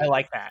therapy? I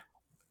like that.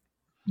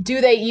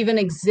 Do they even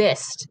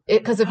exist?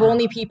 Because if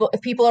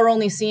people are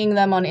only seeing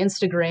them on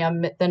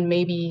Instagram, then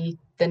maybe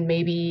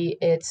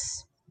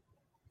it's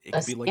it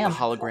could be like the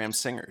hologram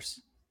singers.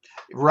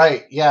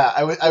 Right. Yeah.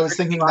 I was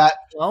thinking that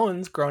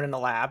clones grown in a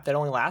lab that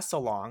only last so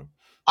long.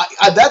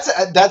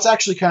 That's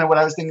actually kind of what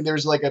I was thinking.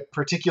 There's like a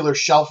particular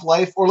shelf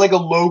life, or like a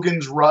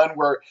Logan's Run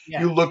where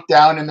you look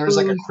down and there's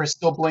like a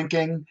crystal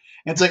blinking. And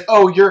it's like,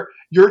 oh,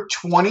 you're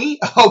 20?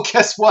 Oh,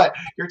 guess what?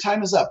 Your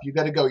time is up. You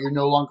got to go. You're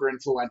no longer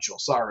influential.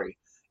 Sorry.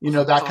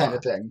 That kind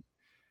of thing.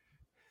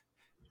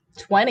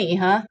 20,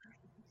 huh?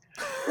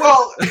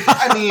 Well,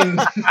 I mean,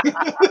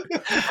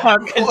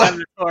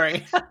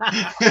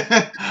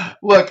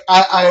 look,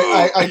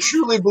 I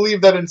truly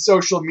believe that in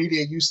social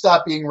media, you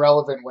stop being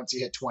relevant once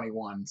you hit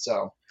 21.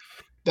 So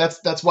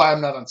that's why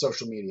I'm not on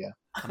social media.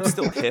 I'm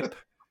still hip.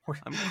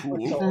 I'm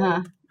cool.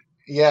 Uh-huh.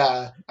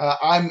 Yeah,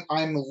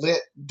 I'm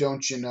lit.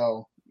 Don't you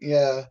know?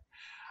 Yeah.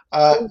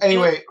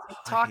 Anyway,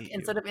 TikTok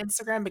instead of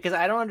Instagram, because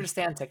I don't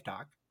understand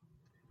TikTok.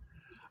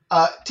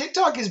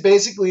 TikTok is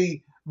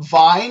basically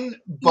Vine,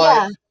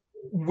 but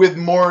with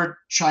more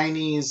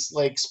Chinese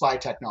like spy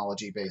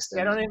technology based in.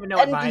 I don't even know.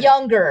 And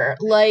younger,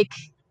 like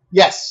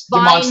yes,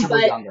 Vine,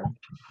 demonstrably younger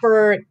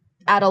for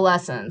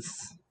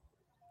adolescents.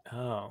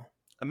 Oh,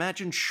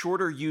 imagine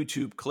shorter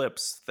YouTube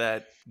clips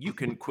that you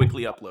can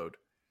quickly upload.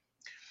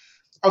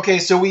 Okay,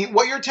 so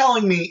what you're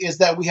telling me is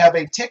that we have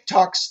a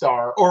TikTok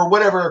star or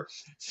whatever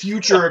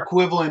future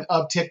equivalent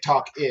of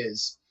TikTok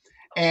is.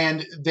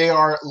 And they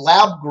are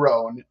lab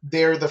grown.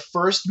 They're the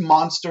first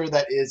monster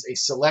that is a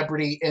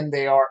celebrity, and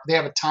they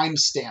have a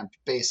timestamp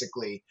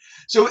basically.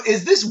 So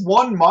is this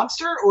one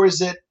monster, or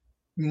is it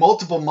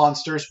multiple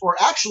monsters, or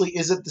actually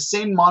is it the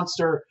same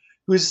monster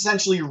who's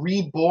essentially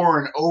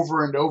reborn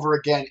over and over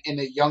again in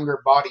a younger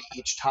body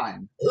each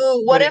time?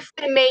 Ooh, what if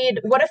they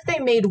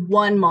made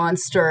one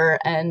monster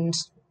and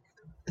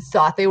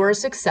thought they were a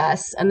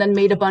success and then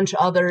made a bunch of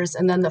others,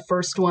 and then the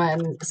first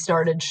one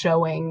started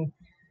showing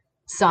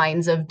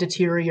signs of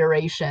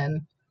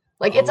deterioration.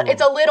 Like it's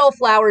a little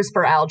flowers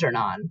for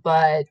Algernon,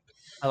 but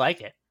I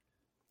like it.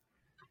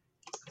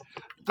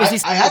 I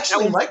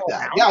actually like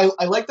that. Yeah,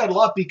 I like that a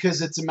lot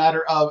because it's a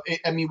matter of,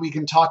 I mean, we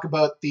can talk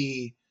about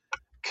the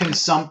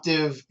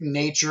consumptive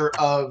nature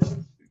of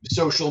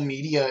social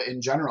media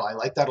in general. I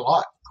like that a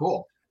lot.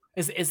 Cool.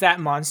 Is that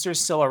monster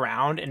still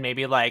around and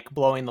maybe like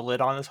blowing the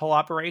lid on this whole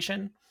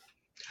operation?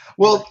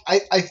 Well,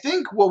 I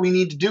think what we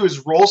need to do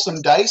is roll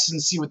some dice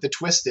and see what the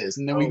twist is,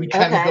 and then we can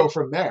kind of go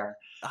from there.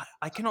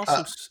 I can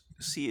also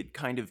see it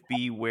kind of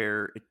be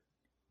where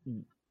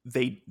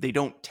they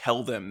don't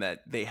tell them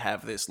that they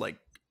have this like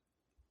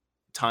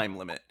time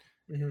limit.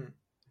 Mm-hmm.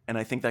 And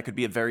I think that could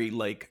be a very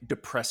like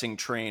depressing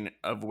train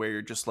of where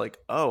you're just like,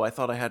 oh, I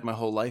thought I had my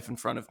whole life in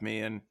front of me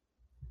and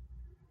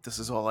this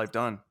is all I've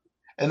done.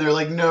 And they're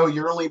like, no,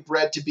 you're only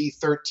bred to be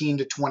 13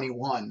 to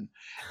 21.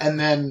 And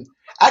then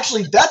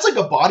actually that's like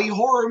a body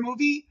horror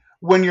movie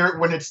when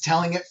it's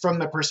telling it from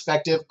the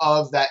perspective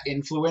of that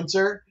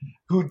influencer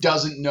who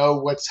doesn't know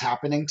what's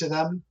happening to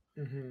them.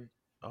 Mm-hmm.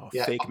 Oh,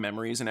 yeah. Fake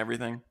memories and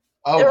everything.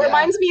 Oh, it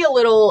reminds me a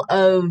little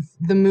of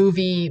the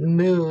movie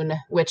Moon,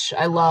 which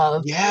I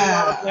love.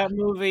 Yeah, I love that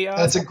movie. Oh,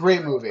 that's a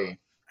great movie.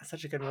 That's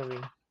such a good movie.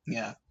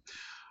 Yeah.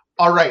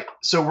 All right,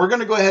 so we're going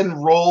to go ahead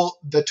and roll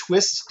the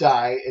twist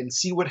die and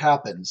see what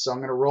happens. So I'm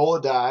going to roll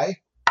a die.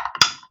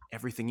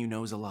 Everything you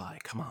know is a lie.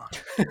 Come on.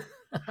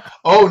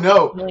 Oh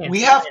no,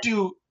 we have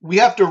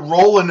to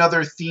roll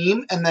another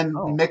theme and then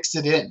mix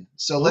it in.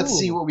 So let's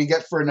see what we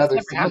get for another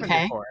theme.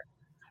 Okay.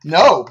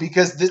 No,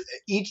 because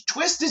each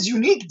twist is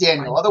unique,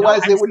 Daniel.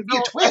 Otherwise, it wouldn't be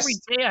a twist.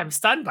 Every day I'm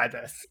stunned by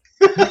this.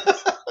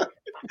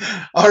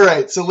 All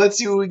right, so let's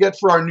see what we get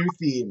for our new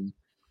theme.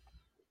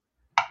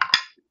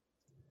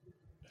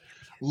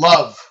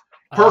 Love.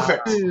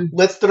 Perfect.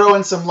 Let's throw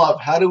in some love.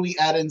 How do we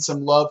add in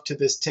some love to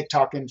this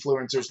TikTok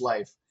influencer's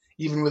life,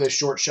 even with a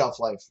short shelf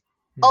life?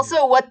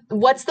 Also,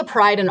 what's the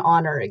pride and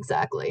honor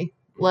exactly?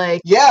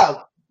 Like,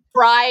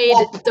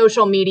 pride,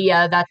 social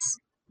media.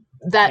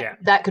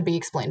 That could be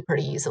explained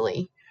pretty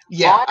easily.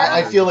 Yeah,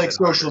 I feel like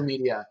social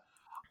media.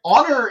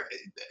 Honor,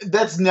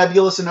 that's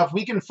nebulous enough.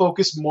 We can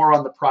focus more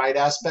on the pride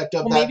aspect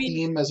of that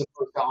theme as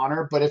opposed to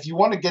honor. But if you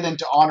want to get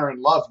into honor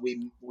and love,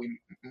 we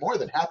more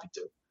than happy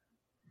to.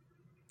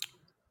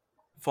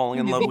 Falling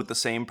in love with the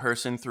same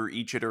person through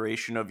each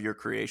iteration of your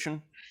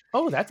creation.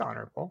 Oh, that's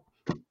honorable.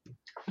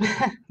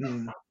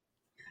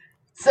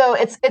 So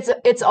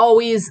it's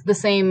always the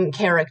same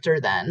character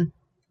then?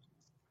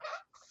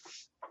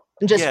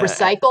 Just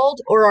recycled,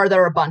 or are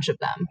there a bunch of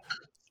them?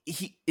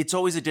 It's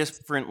always a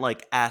different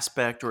like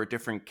aspect or a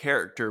different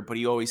character, but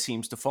he always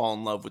seems to fall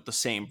in love with the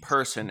same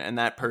person, and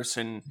that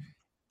person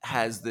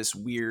has this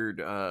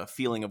weird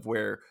feeling of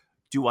where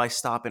do I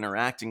stop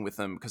interacting with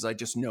them because I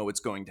just know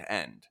it's going to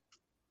end.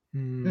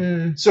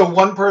 So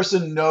one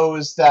person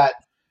knows that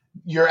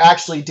you're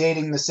actually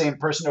dating the same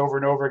person over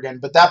and over again,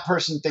 but that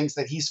person thinks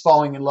that he's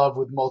falling in love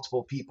with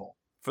multiple people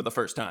for the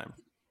first time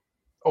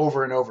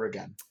over and over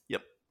again.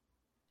 Yep.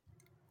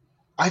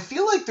 I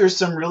feel like there's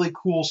some really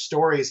cool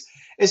stories,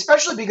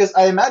 especially because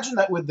I imagine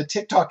that with the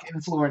TikTok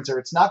influencer,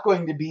 it's not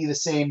going to be the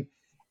same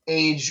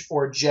age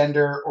or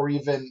gender or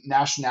even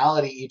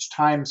nationality each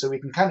time. So we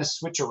can kind of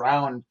switch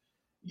around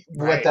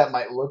what that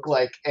might look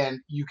like. And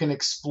you can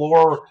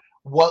explore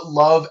what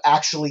love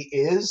actually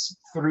is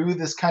through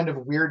this kind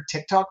of weird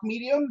TikTok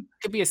medium.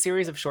 It could be a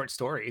series of short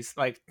stories,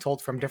 like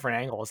told from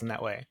different angles in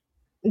that way.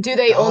 Do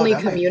they only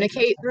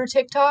communicate through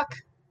TikTok?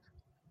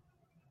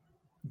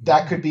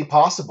 That could be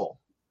possible.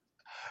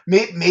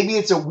 Maybe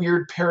it's a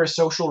weird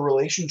parasocial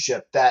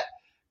relationship that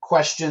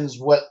questions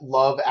what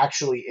love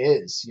actually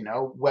is,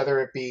 whether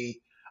it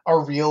be a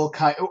real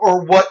kind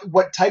or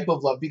what type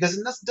of love, because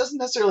it doesn't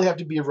necessarily have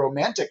to be a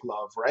romantic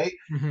love, right?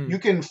 Mm-hmm. You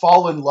can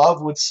fall in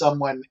love with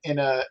someone in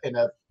a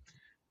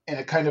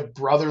kind of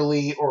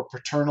brotherly or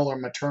paternal or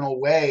maternal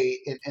way,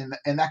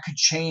 and that could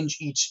change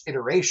each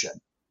iteration.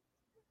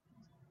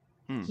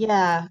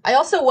 Yeah. I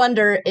also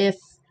wonder if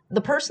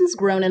the person's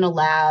grown in a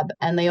lab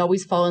and they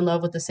always fall in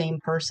love with the same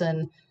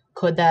person,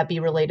 could that be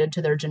related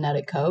to their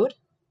genetic code?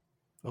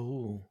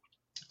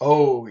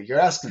 Oh, you're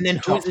asking. And then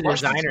who's the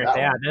designer?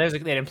 Yeah,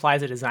 it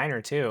implies a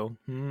designer too.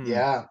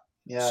 Yeah.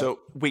 So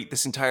wait,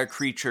 this entire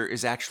creature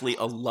is actually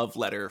a love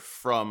letter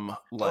from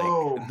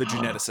the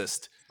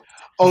geneticist.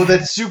 Oh,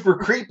 that's super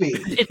creepy.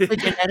 It's the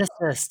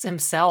geneticist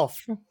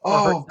himself.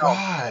 Oh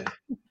God.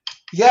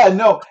 Yeah,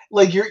 no,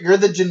 like you're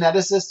the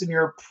geneticist and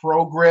you're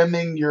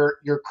programming your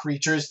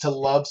creatures to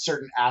love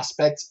certain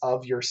aspects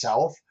of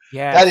yourself.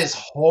 Yeah, that is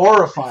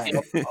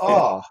horrifying.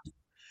 Oh,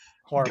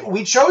 horrible.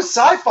 We chose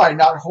sci-fi,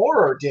 not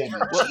horror, Daniel.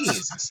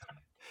 Jeez.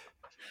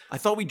 I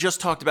thought we just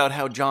talked about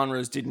how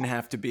genres didn't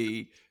have to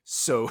be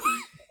so.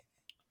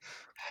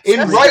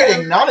 In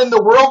writing, not in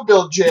the world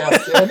build jam.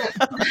 Damn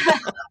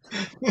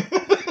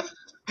it.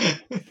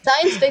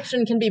 Science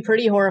fiction can be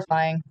pretty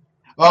horrifying.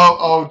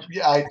 Oh,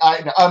 yeah,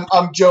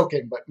 I'm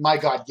joking, but my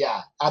God,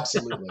 yeah,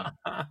 absolutely.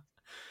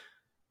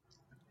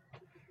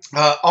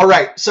 All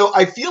right. So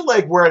I feel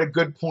like we're at a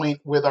good point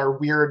with our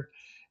weird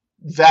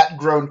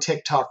vat-grown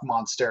TikTok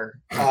monster.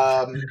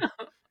 But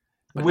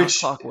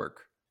which, not Clockwork.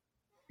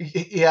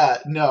 Yeah,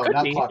 no, Could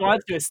not be. Clockwork. Well,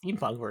 let's do a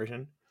steampunk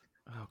version.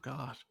 Oh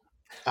God.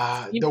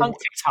 Steampunk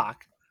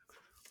TikTok.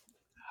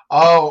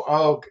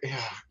 Yeah,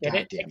 Get God it? damn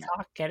it.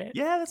 TikTok, get it?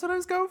 Yeah, that's what I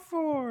was going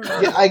for.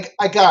 Yeah,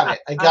 I got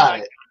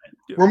it.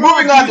 We're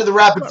moving on to the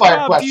rapid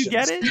fire questions. Do you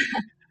get it?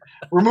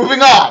 We're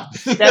moving on.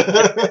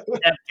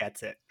 Deb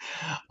gets it.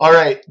 All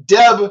right,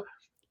 Deb,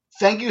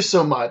 thank you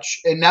so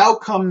much. And now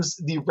comes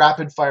the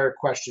rapid fire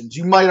questions.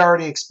 You might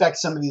already expect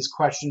some of these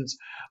questions,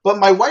 but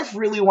my wife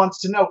really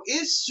wants to know,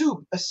 is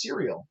soup a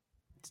cereal?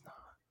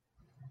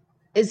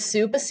 Is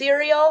soup a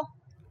cereal?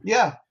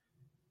 Yeah.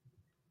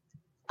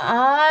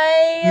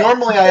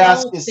 Normally I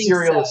ask, is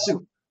cereal a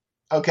soup?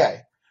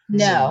 Okay.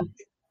 No.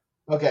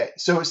 Okay,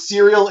 so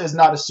cereal is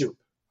not a soup.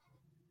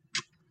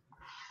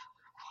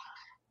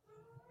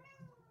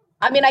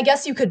 I mean, I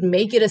guess you could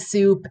make it a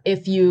soup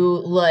if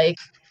you like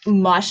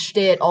mushed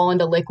it all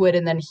into liquid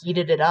and then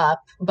heated it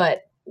up,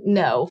 but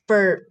no,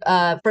 for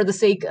the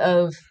sake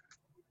of,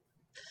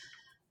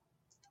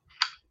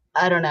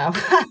 I don't know.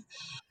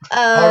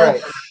 All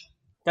right.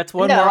 That's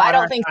one. No, I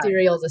don't think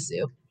cereal is a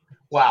soup.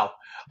 Wow.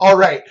 All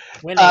right.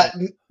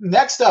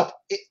 Next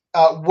up,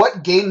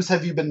 what games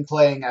have you been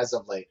playing as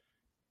of late?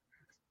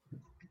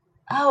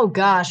 Oh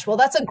gosh, well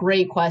that's a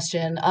great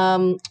question.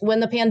 When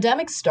the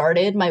pandemic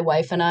started, my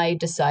wife and I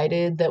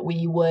decided that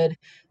we would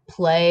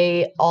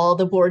play all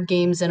the board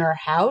games in our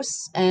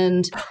house,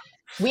 and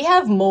we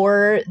have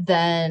more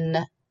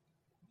than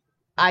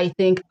I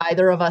think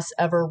either of us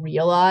ever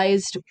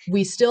realized.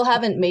 We still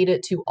haven't made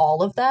it to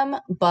all of them,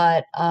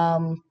 but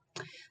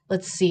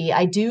let's see.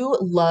 I do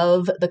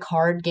love the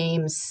card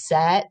game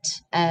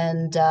Set,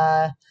 and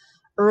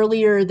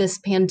earlier this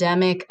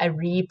pandemic, I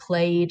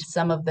replayed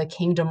some of the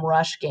Kingdom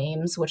Rush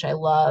games, which I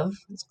love.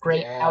 It's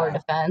great tower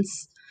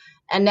defense.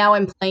 And now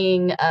I'm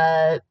playing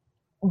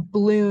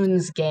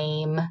Bloons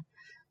game.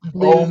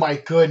 Oh my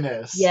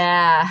goodness.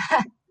 Yeah.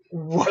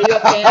 Wow. Are you a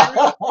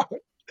fan?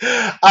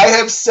 I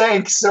have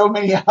sank so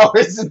many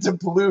hours into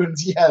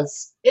Bloons,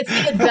 yes. It's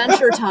the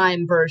Adventure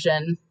Time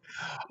version.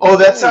 Oh,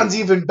 that sounds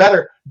even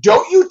better.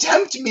 Don't you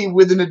tempt me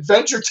with an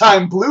Adventure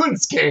Time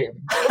Bloons game.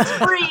 It's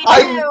free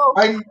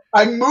too.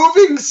 I'm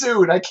moving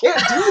soon. I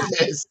can't do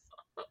this.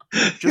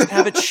 Just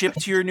have it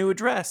shipped to your new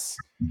address.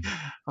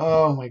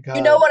 Oh my God.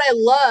 You know what I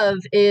love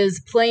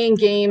is playing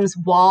games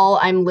while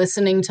I'm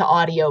listening to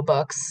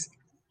audiobooks.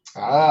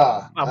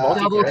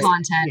 Double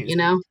content, you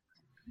know?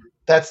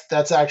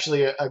 That's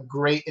actually a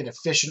great and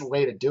efficient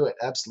way to do it.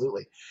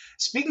 Absolutely.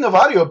 Speaking of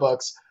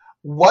audiobooks,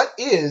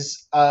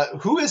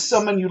 who is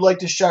someone you'd like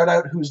to shout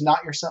out who's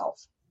not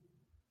yourself?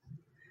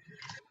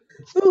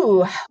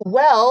 Ooh,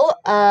 well,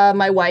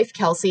 my wife,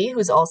 Kelsey,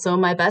 who's also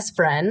my best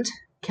friend,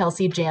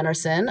 Kelsey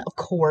Jannerson, of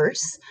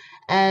course,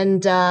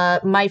 and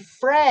my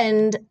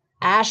friend,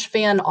 Ash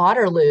Van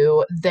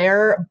Otterloo,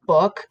 their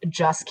book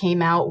just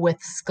came out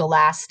with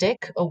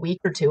Scholastic a week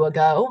or two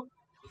ago,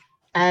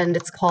 and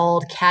it's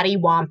called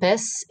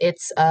Cattywampus.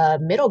 It's a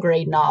middle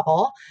grade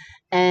novel,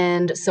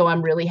 and so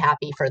I'm really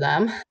happy for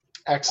them.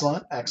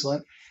 Excellent.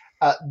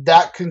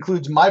 That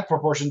concludes my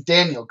proportion.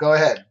 Daniel, go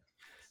ahead.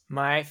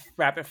 My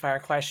rapid fire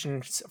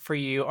questions for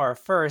you are: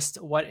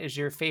 first, what is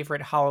your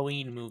favorite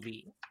Halloween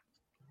movie?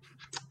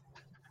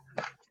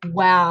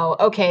 Wow.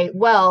 Okay.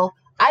 Well,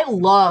 I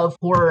love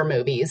horror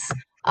movies.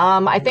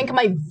 I think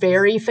my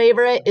very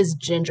favorite is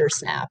Ginger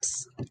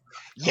Snaps.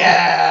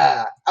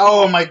 Yeah.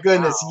 Oh my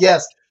goodness. Wow.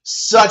 Yes.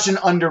 Such an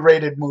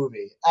underrated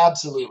movie.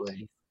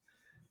 Absolutely.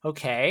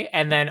 Okay.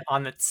 And then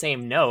on the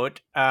same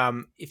note,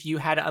 if you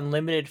had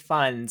unlimited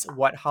funds,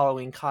 what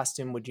Halloween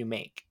costume would you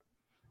make?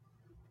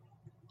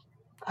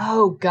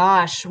 Oh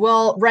gosh.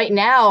 Well, right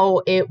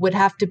now it would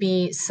have to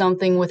be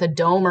something with a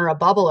dome or a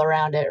bubble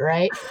around it,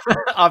 right?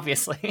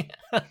 Obviously.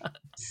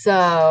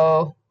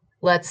 So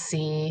let's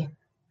see.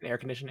 Air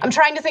conditioning. I'm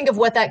trying to think of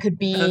what that could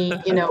be,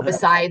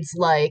 besides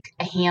like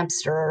a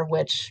hamster,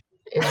 which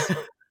is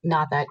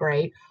not that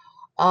great.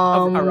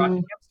 A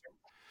rocking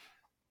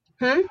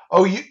hamster.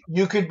 Oh,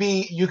 you could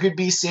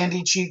be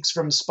Sandy Cheeks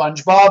from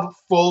SpongeBob,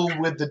 full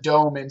with the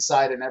dome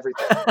inside and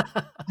everything.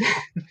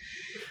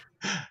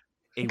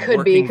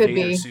 Could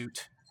be.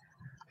 Suit.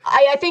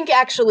 I think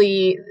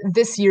actually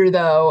this year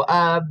though,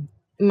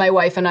 my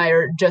wife and I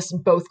are just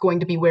both going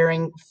to be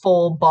wearing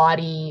full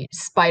body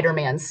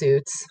Spider-Man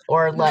suits,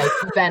 or like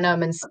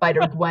Venom and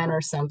Spider-Gwen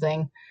or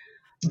something.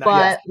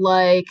 But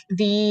like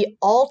the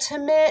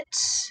ultimate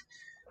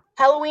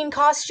Halloween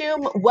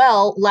costume,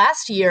 well,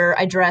 last year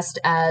I dressed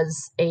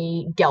as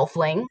a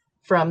Gelfling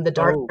from the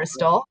Dark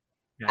Crystal,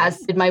 as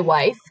did my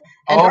wife.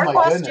 And our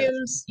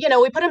costumes,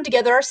 we put them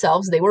together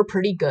ourselves. They were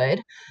pretty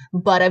good.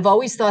 But I've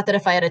always thought that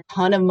if I had a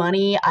ton of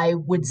money, I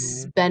would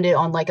spend it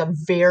on like a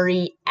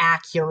very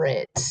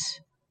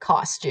accurate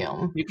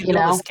costume. You can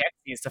build the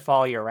Skeksis to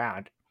follow you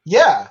around.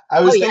 Yeah.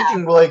 I was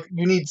thinking like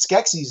you need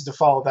Skeksis to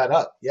follow that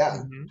up. Yeah.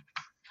 Mm-hmm.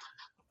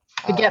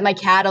 Could get my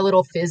cat a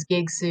little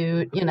Fizzgig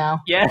suit,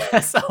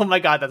 Yes. Oh my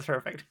God, that's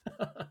perfect.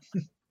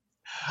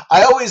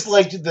 I always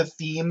liked the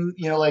theme,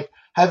 like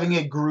having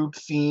a group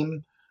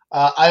theme.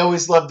 I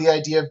always loved the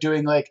idea of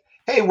doing like,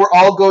 hey, we're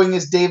all going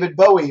as David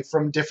Bowie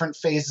from different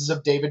phases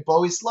of David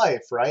Bowie's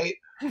life, right?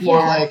 Yeah. Or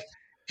like,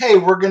 hey,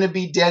 we're going to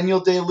be Daniel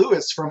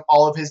Day-Lewis from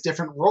all of his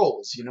different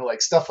roles,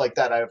 like stuff like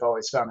that I've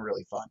always found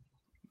really fun.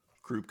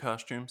 Group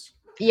costumes.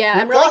 Yeah,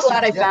 I'm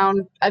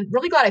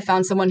really glad I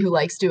found someone who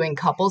likes doing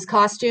couples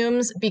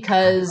costumes,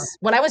 because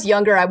when I was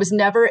younger, I was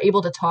never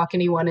able to talk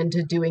anyone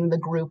into doing the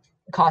group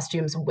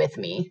costumes with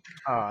me.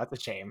 Oh, that's a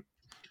shame.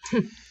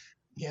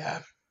 Yeah.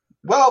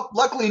 Well,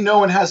 luckily no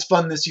one has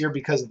fun this year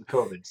because of the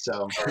COVID,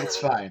 so it's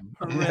fine.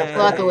 Hooray.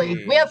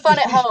 Luckily, we have fun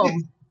at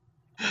home.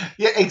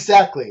 Yeah,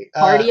 exactly.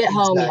 Party at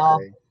home, y'all.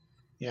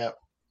 Yeah.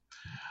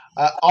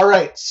 All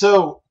right.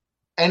 So,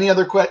 any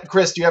other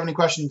Chris? Do you have any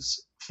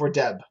questions for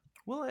Deb?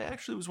 Well, I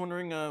actually was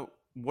wondering,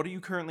 what are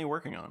you currently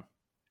working on?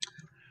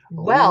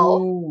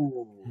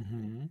 Well,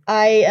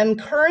 I am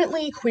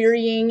currently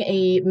querying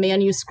a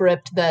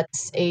manuscript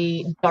that's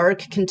a dark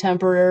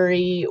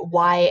contemporary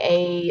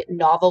YA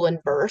novel in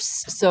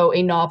verse. So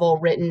a novel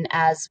written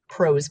as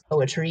prose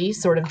poetry,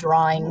 sort of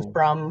drawing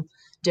from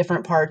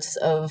different parts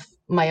of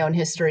my own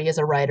history as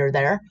a writer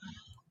there.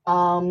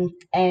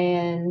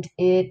 And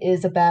it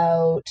is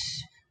about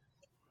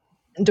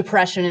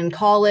depression in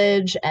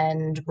college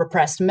and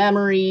repressed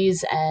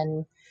memories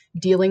and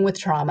dealing with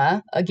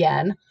trauma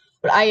again.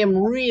 But I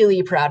am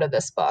really proud of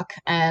this book,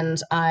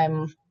 and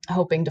I'm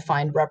hoping to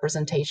find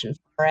representation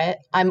for it.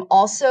 I'm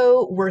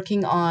also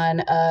working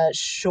on a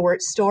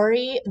short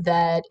story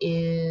that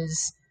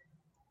is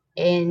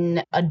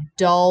an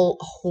adult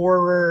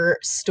horror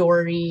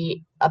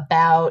story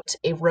about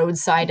a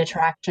roadside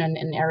attraction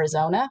in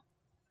Arizona.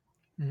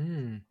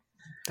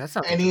 That's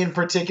not any in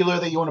particular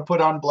that you want to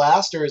put on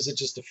blast, or is it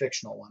just a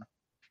fictional one?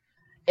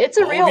 It's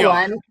a real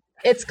one.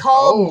 It's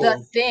called The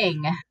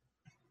Thing.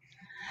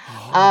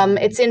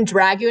 It's in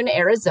Dragoon,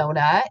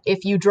 Arizona.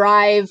 If you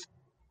drive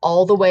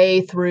all the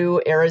way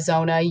through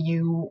Arizona,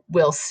 you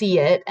will see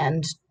it,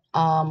 and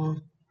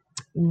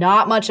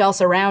not much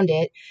else around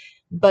it.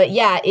 But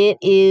yeah, it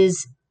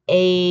is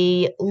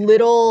a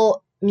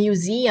little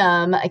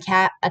museum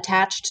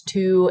attached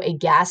to a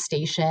gas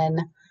station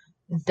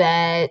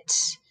that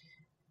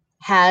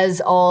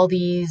has all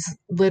these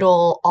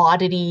little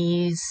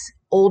oddities,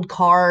 old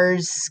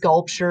cars,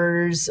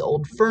 sculptures,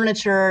 old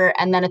furniture,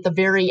 and then at the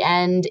very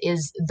end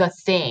is The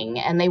Thing,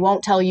 and they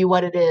won't tell you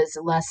what it is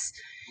unless,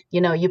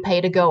 you pay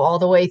to go all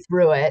the way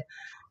through it.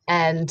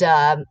 And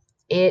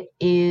it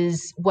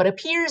is what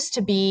appears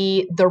to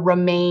be the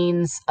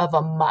remains of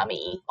a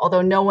mummy,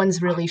 although no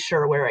one's really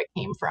sure where it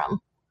came from.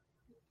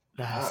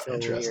 That's so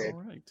interesting.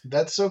 weird. Right.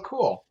 That's so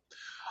cool.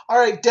 All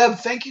right, Deb,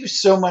 thank you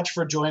so much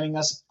for joining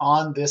us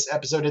on this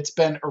episode. It's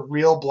been a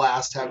real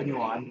blast having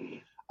you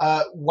on.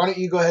 Why don't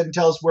you go ahead and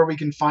tell us where we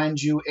can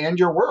find you and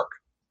your work?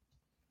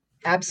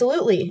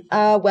 Absolutely.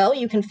 Well,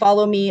 you can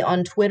follow me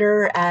on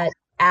Twitter at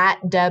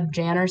Deb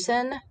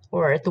Janerson,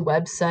 or at the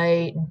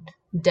website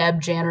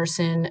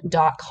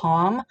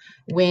debjanerson.com.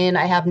 When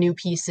I have new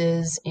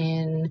pieces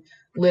in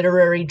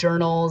literary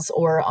journals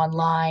or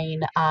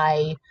online,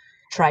 I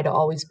try to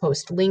always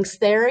post links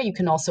there. You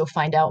can also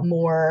find out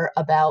more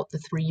about the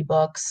 3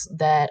 books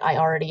that I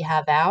already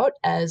have out,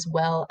 as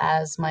well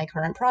as my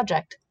current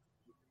project.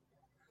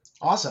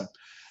 Awesome.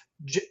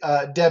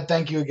 Deb,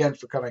 thank you again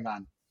for coming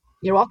on.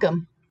 You're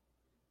welcome.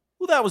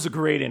 Well, that was a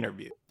great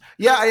interview.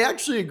 Yeah, I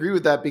actually agree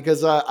with that,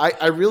 because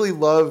I really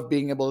love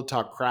being able to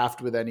talk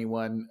craft with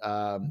anyone.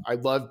 I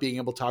love being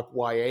able to talk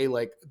YA.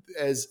 Like,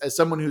 as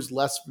someone who's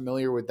less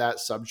familiar with that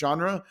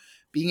subgenre,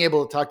 being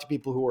able to talk to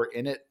people who are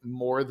in it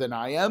more than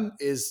I am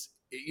is,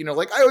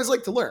 like, I always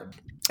like to learn.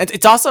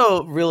 It's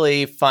also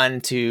really fun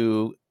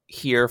to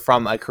hear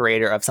from a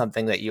creator of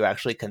something that you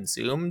actually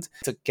consumed,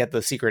 to get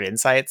the secret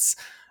insights.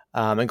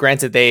 And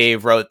granted, they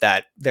wrote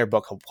their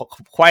book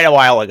quite a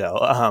while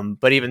ago,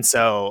 but even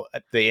so,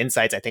 the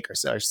insights I think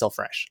are still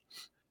fresh.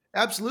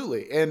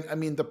 Absolutely. And I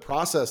mean, the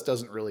process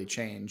doesn't really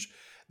change.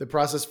 The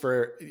process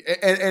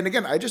and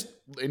again, I just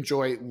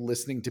enjoy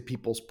listening to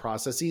people's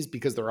processes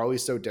because they're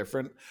always so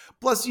different.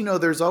 Plus,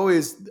 there's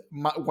always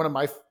one of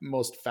my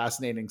most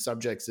fascinating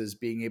subjects is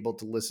being able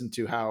to listen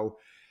to how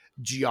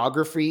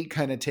geography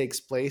kind of takes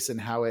place and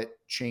how it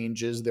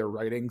changes their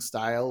writing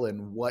style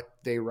and what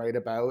they write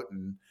about.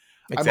 And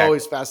exactly. I'm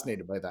always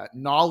fascinated by that.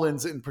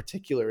 Nolans in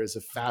particular is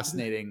a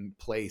fascinating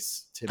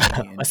place to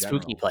me. A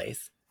spooky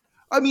place.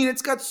 I mean,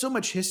 it's got so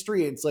much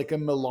history. It's like a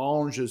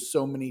melange of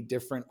so many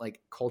different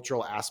like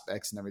cultural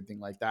aspects and everything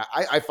like that.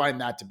 I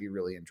find that to be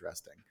really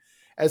interesting.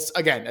 As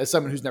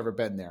someone who's never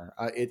been there,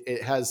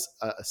 it has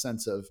a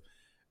sense of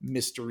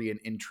mystery and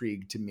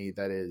intrigue to me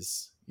that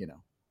is,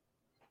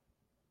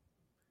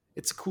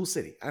 it's a cool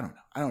city. I don't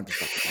know. I don't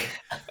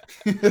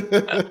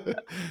know.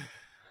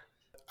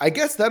 I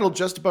guess that'll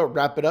just about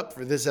wrap it up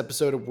for this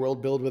episode of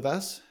World Build with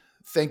Us.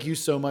 Thank you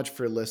so much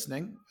for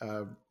listening.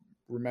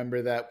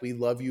 Remember that we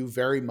love you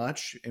very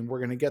much, and we're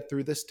going to get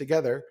through this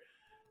together.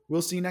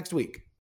 We'll see you next week.